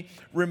constantly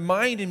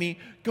reminding me,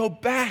 go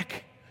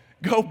back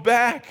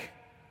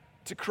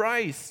to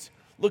Christ.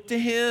 Look to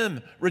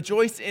him,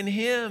 rejoice in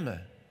him.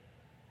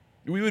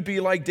 We would be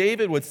like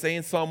David would say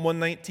in Psalm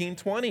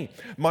 119:20.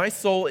 My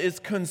soul is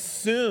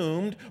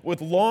consumed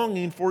with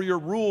longing for your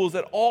rules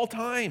at all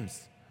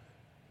times.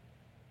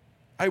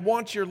 I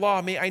want your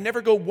law. May I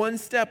never go one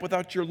step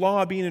without your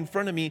law being in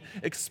front of me,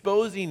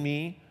 exposing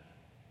me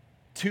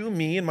to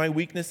me and my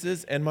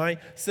weaknesses and my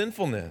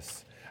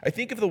sinfulness. I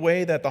think of the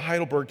way that the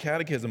Heidelberg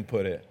Catechism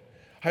put it.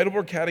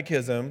 Heidelberg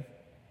Catechism,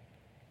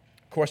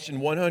 question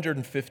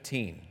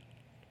 115.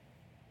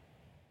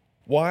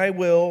 Why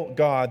will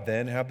God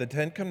then have the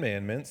 10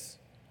 Commandments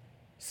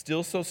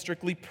still so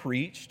strictly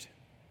preached,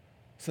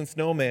 since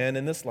no man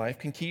in this life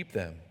can keep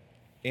them?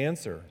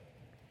 Answer.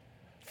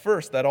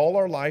 First, that all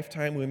our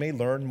lifetime we may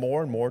learn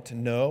more and more to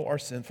know our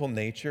sinful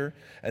nature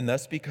and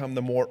thus become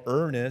the more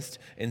earnest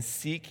in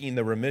seeking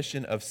the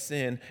remission of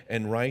sin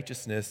and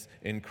righteousness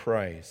in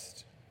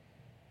Christ.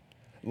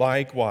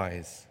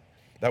 Likewise,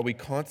 that we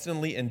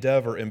constantly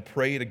endeavor and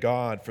pray to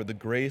God for the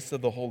grace of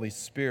the Holy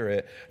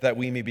Spirit, that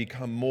we may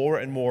become more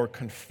and more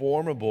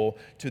conformable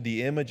to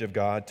the image of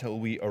God till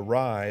we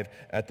arrive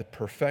at the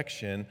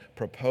perfection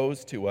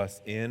proposed to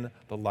us in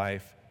the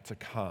life to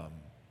come.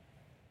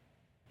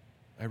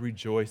 I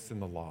rejoice in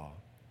the law.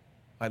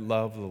 I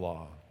love the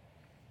law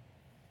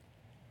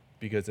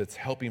because it's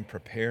helping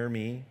prepare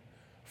me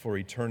for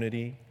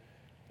eternity.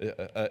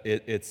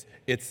 It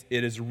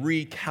is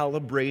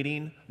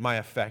recalibrating my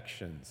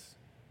affections,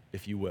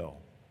 if you will,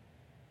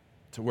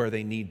 to where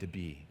they need to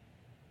be,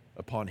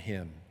 upon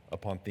him,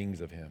 upon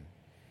things of him.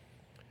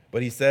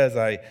 But he says,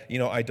 I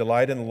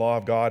delight in the law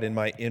of God in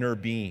my inner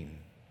being,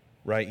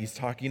 right? He's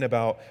talking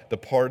about the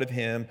part of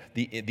him,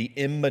 the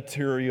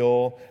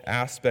immaterial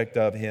aspect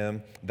of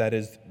him that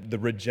is the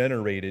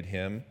regenerated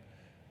him.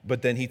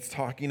 But then he's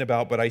talking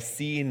about, but I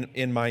see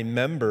in my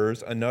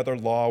members another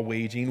law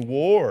waging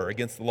war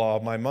against the law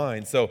of my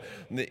mind. So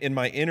in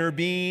my inner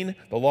being,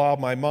 the law of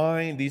my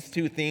mind, these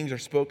two things are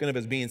spoken of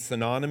as being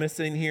synonymous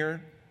in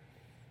here.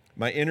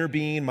 My inner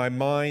being, my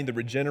mind, the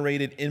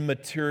regenerated,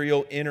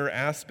 immaterial inner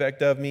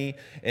aspect of me,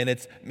 and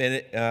it's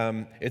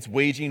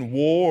waging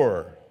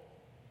war.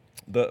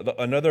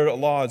 Another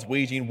law is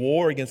waging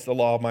war against the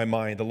law of my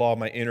mind, the law of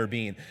my inner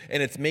being.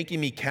 And it's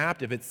making me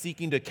captive. It's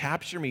seeking to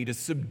capture me, to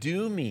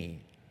subdue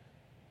me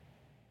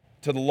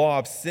to the law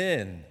of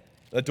sin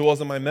that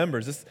dwells in my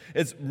members.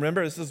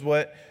 Remember, this is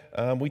what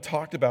we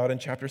talked about in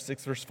chapter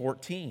 6, verse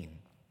 14.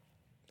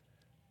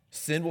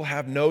 Sin will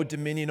have no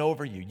dominion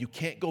over you. You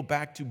can't go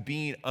back to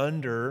being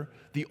under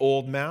the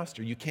old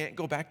master. You can't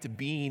go back to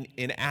being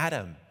in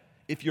Adam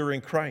if you're in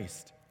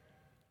Christ.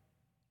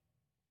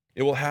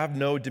 It will have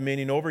no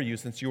dominion over you,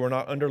 since you are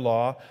not under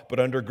law, but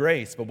under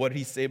grace. But what did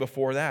he say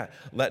before that?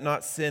 Let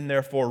not sin,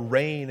 therefore,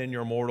 reign in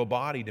your mortal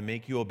body to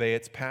make you obey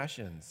its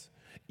passions.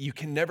 You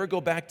can never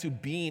go back to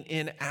being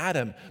in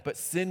Adam, but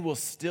sin will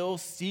still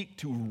seek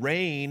to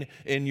reign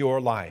in your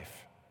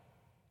life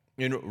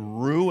and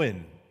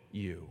ruin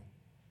you.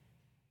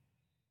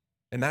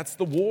 And that's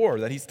the war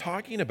that he's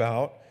talking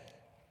about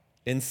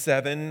in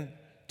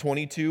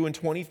 7:22 and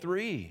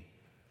 23.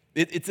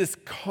 It's this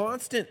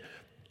constant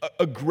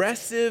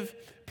aggressive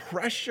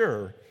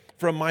pressure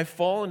from my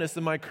fallenness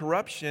and my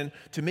corruption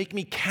to make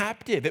me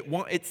captive.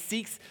 It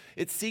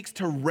seeks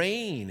to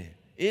reign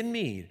in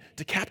me,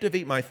 to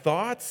captivate my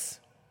thoughts,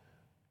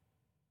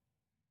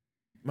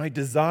 my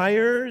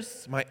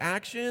desires, my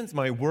actions,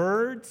 my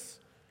words.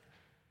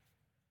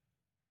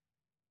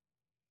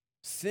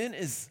 Sin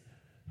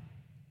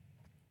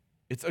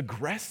it's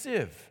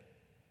aggressive,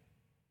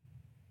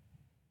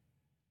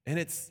 and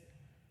it's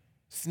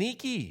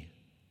sneaky.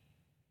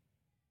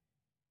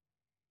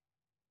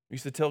 We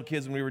used to tell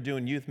kids when we were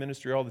doing youth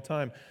ministry all the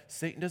time,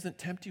 Satan doesn't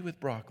tempt you with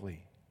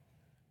broccoli.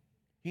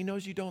 He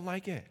knows you don't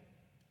like it.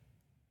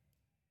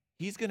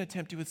 He's going to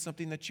tempt you with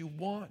something that you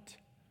want,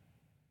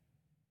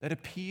 that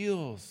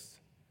appeals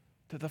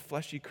to the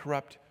fleshy,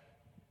 corrupt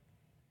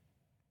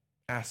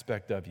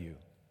aspect of you.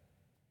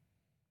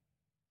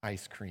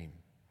 Ice cream,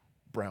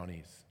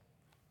 brownies.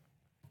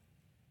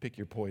 Pick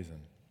your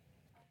poison.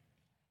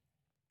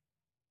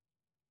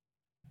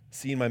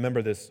 See, I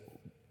remember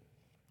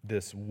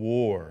this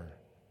war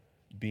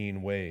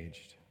being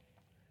waged.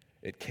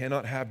 It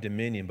cannot have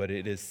dominion, but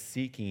it is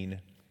seeking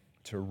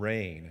to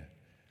reign.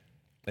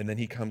 And then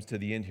he comes to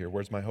the end here.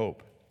 Where's my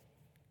hope?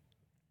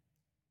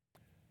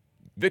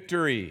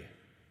 Victory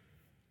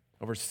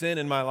over sin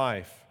in my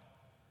life.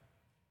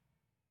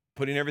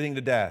 Putting everything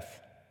to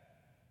death.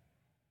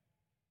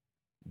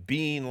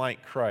 Being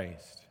like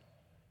Christ.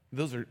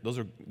 Those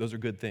are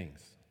good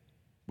things.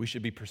 We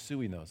should be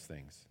pursuing those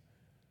things.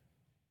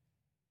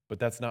 But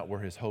that's not where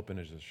his hope and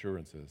his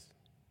assurance is.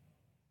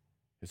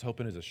 His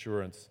hope and his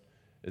assurance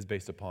is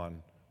based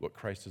upon what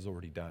Christ has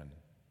already done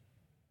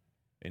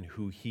and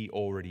who he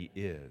already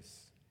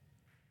is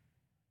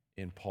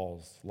in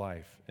Paul's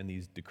life and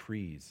these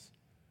decrees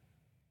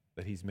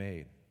that he's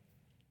made.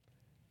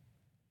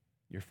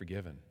 You're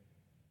forgiven.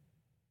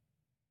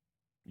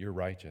 You're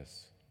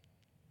righteous.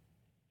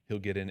 He'll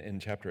get in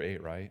chapter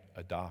 8, right?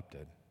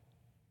 Adopted.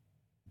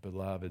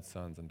 Beloved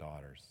sons and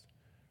daughters.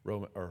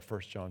 1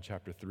 John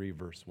chapter 3,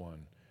 verse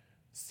 1.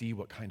 See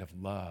what kind of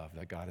love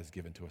that God has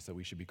given to us, that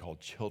we should be called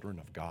children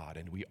of God,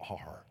 and we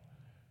are.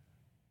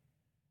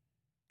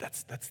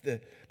 That's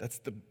the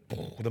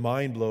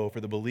mind blow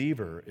for the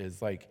believer,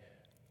 is like,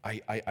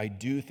 I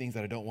do things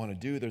that I don't want to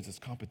do. There's this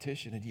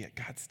competition, and yet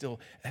God still,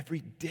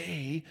 every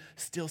day,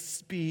 still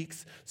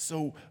speaks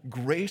so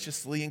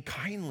graciously and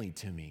kindly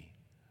to me.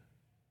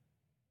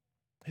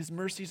 His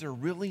mercies are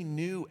really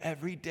new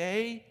every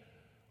day.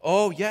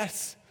 Oh,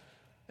 yes.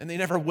 And they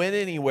never went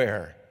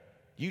anywhere.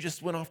 You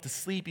just went off to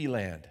sleepy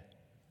land.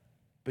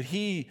 But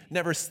he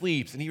never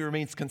sleeps, and he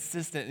remains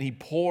consistent, and he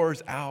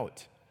pours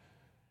out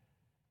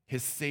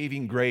his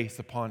saving grace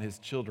upon his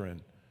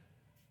children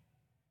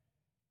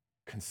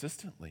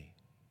consistently.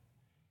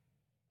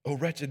 Oh,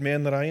 wretched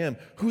man that I am,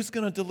 who's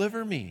going to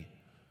deliver me?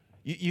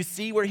 You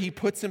see where he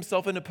puts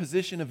himself in a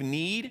position of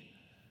need?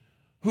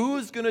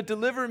 Who's going to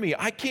deliver me?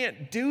 I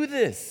can't do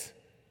this.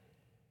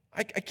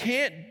 I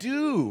can't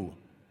do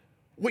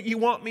what you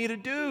want me to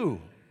do.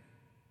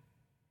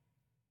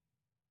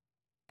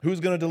 Who's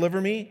going to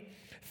deliver me?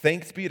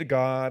 Thanks be to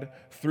God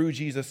through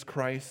Jesus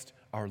Christ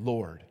our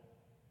Lord.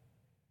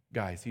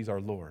 Guys, he's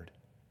our Lord.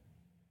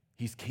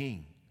 He's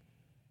King,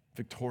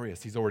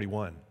 victorious. He's already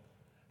won.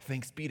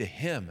 Thanks be to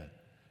him,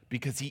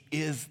 because he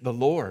is the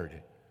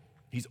Lord.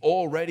 He's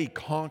already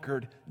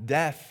conquered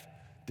death,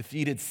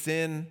 defeated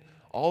sin,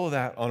 all of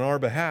that on our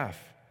behalf.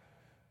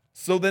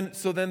 So then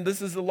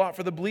this is a lot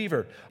for the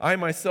believer. I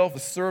myself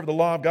serve the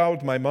law of God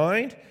with my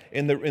mind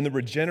in the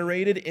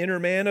regenerated inner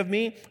man of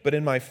me, but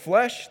in my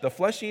flesh, the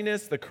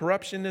fleshiness, the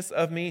corruptionness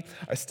of me,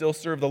 I still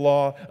serve the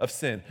law of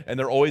sin. And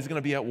they're always going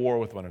to be at war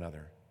with one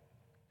another.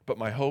 But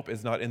my hope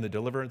is not in the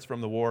deliverance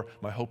from the war.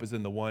 My hope is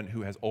in the one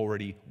who has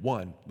already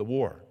won the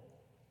war,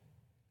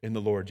 in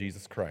the Lord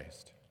Jesus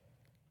Christ.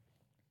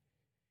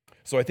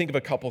 So I think of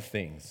a couple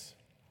things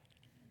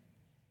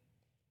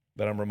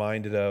that I'm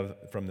reminded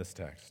of from this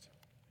text.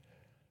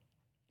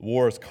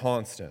 War is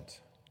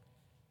constant.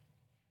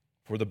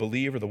 For the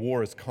believer, the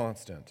war is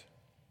constant.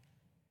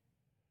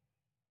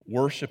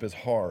 Worship is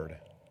hard.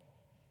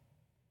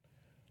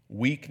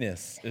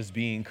 Weakness is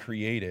being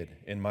created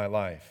in my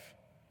life.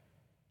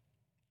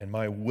 And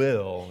my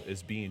will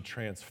is being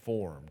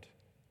transformed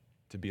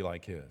to be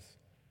like his.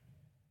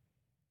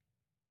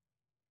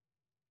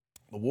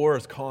 The war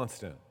is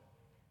constant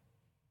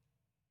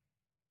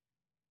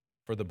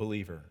for the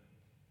believer.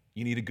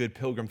 You need a good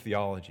Pilgrim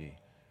theology.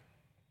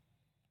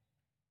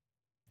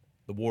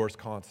 The war is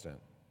constant.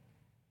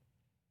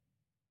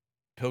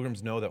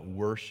 Pilgrims know that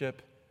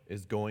worship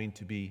is going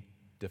to be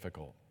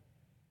difficult.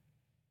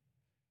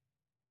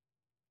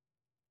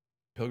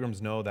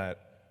 Pilgrims know that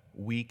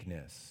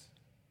weakness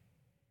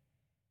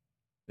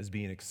is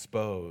being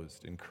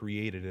exposed and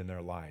created in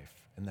their life,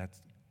 and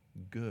that's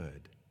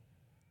good.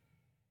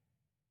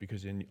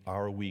 Because in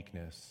our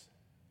weakness,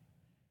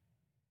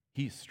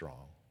 he's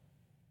strong.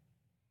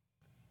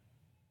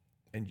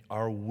 And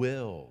our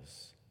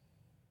wills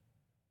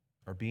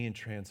are being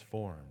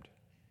transformed.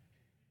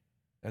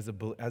 As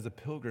a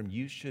pilgrim,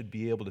 you should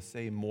be able to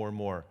say more and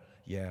more,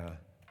 yeah,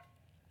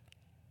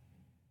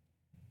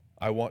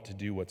 I want to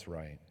do what's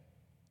right.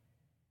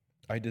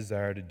 I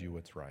desire to do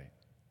what's right.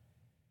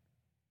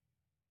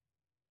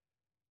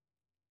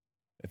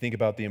 I think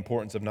about the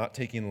importance of not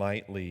taking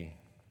lightly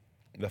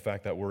the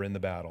fact that we're in the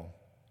battle.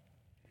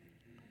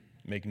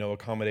 Make no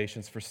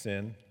accommodations for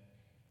sin.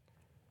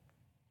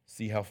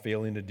 See how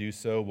failing to do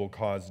so will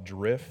cause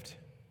drift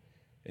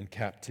and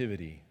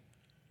captivity.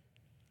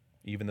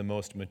 Even the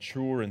most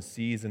mature and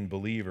seasoned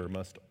believer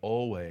must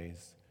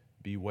always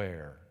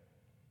beware.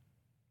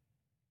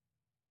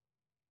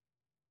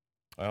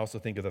 I also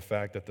think of the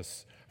fact that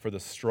for the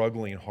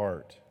struggling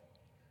heart,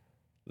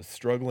 the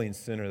struggling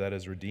sinner that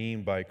is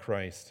redeemed by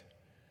Christ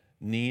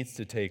needs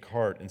to take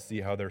heart and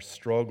see how their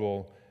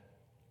struggle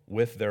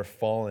with their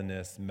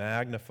fallenness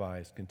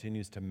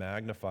continues to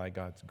magnify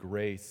God's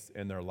grace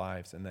in their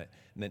lives, and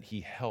that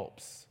he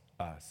helps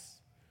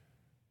us.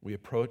 We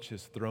approach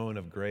his throne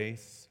of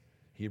grace,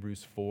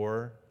 Hebrews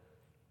 4,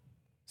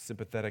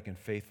 sympathetic and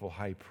faithful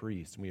high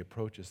priest. And we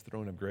approach his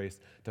throne of grace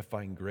to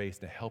find grace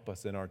to help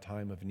us in our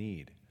time of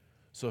need.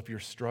 So if you're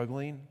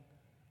struggling,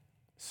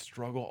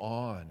 struggle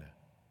on.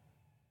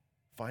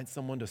 Find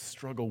someone to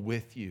struggle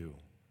with you.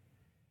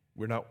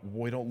 We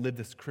don't live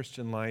this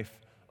Christian life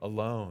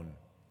alone.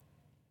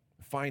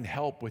 Find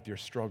help with your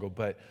struggle,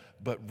 but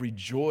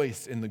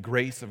rejoice in the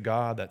grace of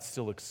God that's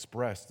still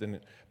expressed and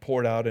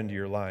poured out into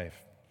your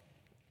life.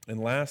 And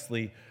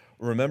lastly,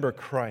 remember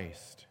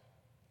Christ.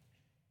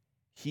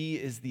 He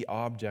is the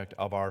object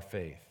of our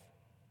faith.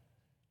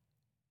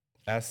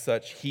 As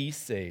such, he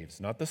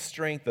saves, not the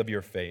strength of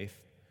your faith,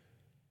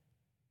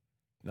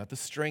 not the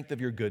strength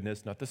of your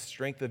goodness, not the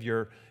strength of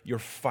your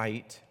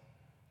fight.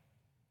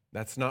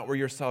 That's not where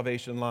your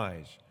salvation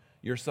lies.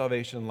 Your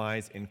salvation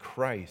lies in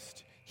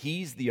Christ.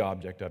 He's the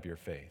object of your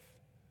faith.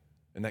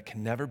 And that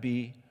can never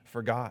be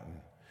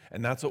forgotten.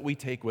 And that's what we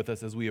take with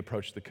us as we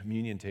approach the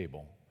communion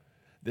table.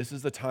 This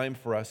is the time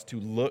for us to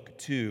look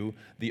to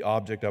the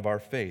object of our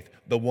faith,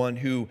 the one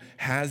who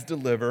has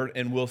delivered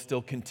and will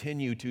still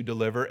continue to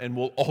deliver and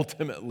will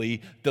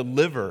ultimately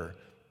deliver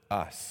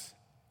us.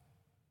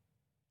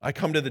 I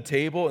come to the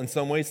table in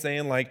some ways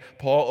saying like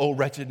Paul, "Oh,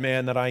 wretched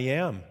man that I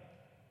am."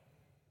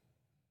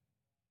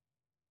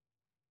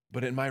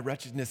 But in my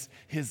wretchedness,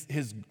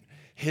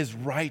 his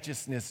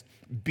righteousness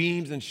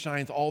beams and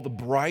shines all the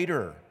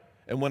brighter.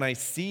 And when I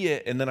see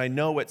it and then I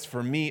know it's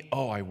for me,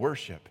 oh, I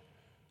worship.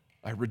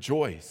 I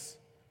rejoice.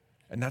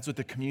 And that's what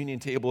the communion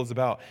table is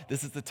about.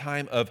 This is the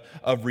time of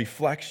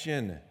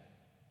reflection,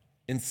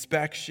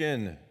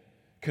 inspection,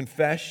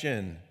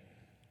 confession,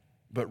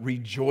 but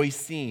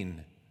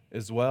rejoicing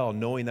as well,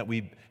 knowing that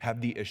we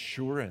have the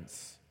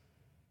assurance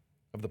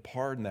of the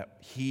pardon that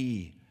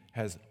He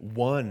has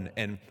won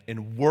and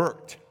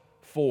worked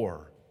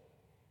for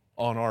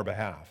on our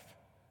behalf.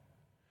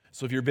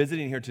 So if you're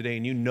visiting here today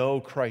and you know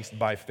Christ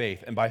by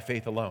faith and by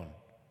faith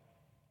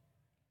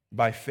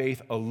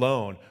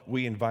alone,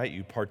 we invite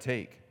you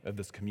partake of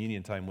this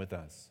communion time with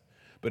us.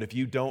 But if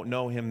you don't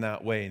know Him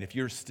that way, and if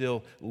you're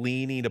still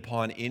leaning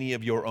upon any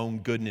of your own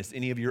goodness,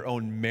 any of your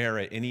own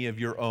merit, any of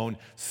your own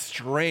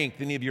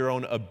strength, any of your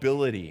own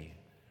ability,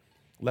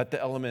 let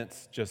the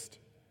elements just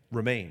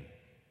remain.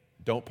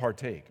 Don't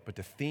partake, but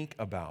to think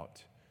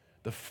about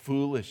the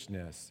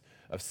foolishness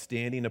of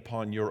standing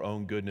upon your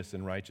own goodness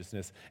and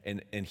righteousness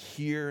and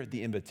hear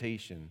the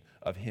invitation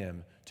of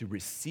Him to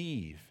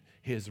receive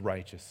His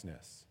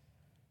righteousness.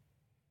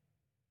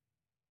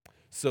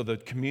 So the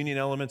communion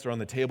elements are on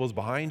the tables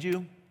behind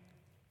you.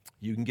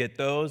 You can get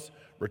those,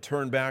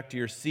 return back to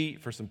your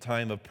seat for some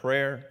time of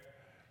prayer,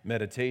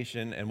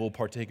 meditation, and we'll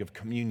partake of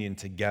communion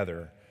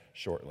together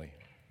shortly.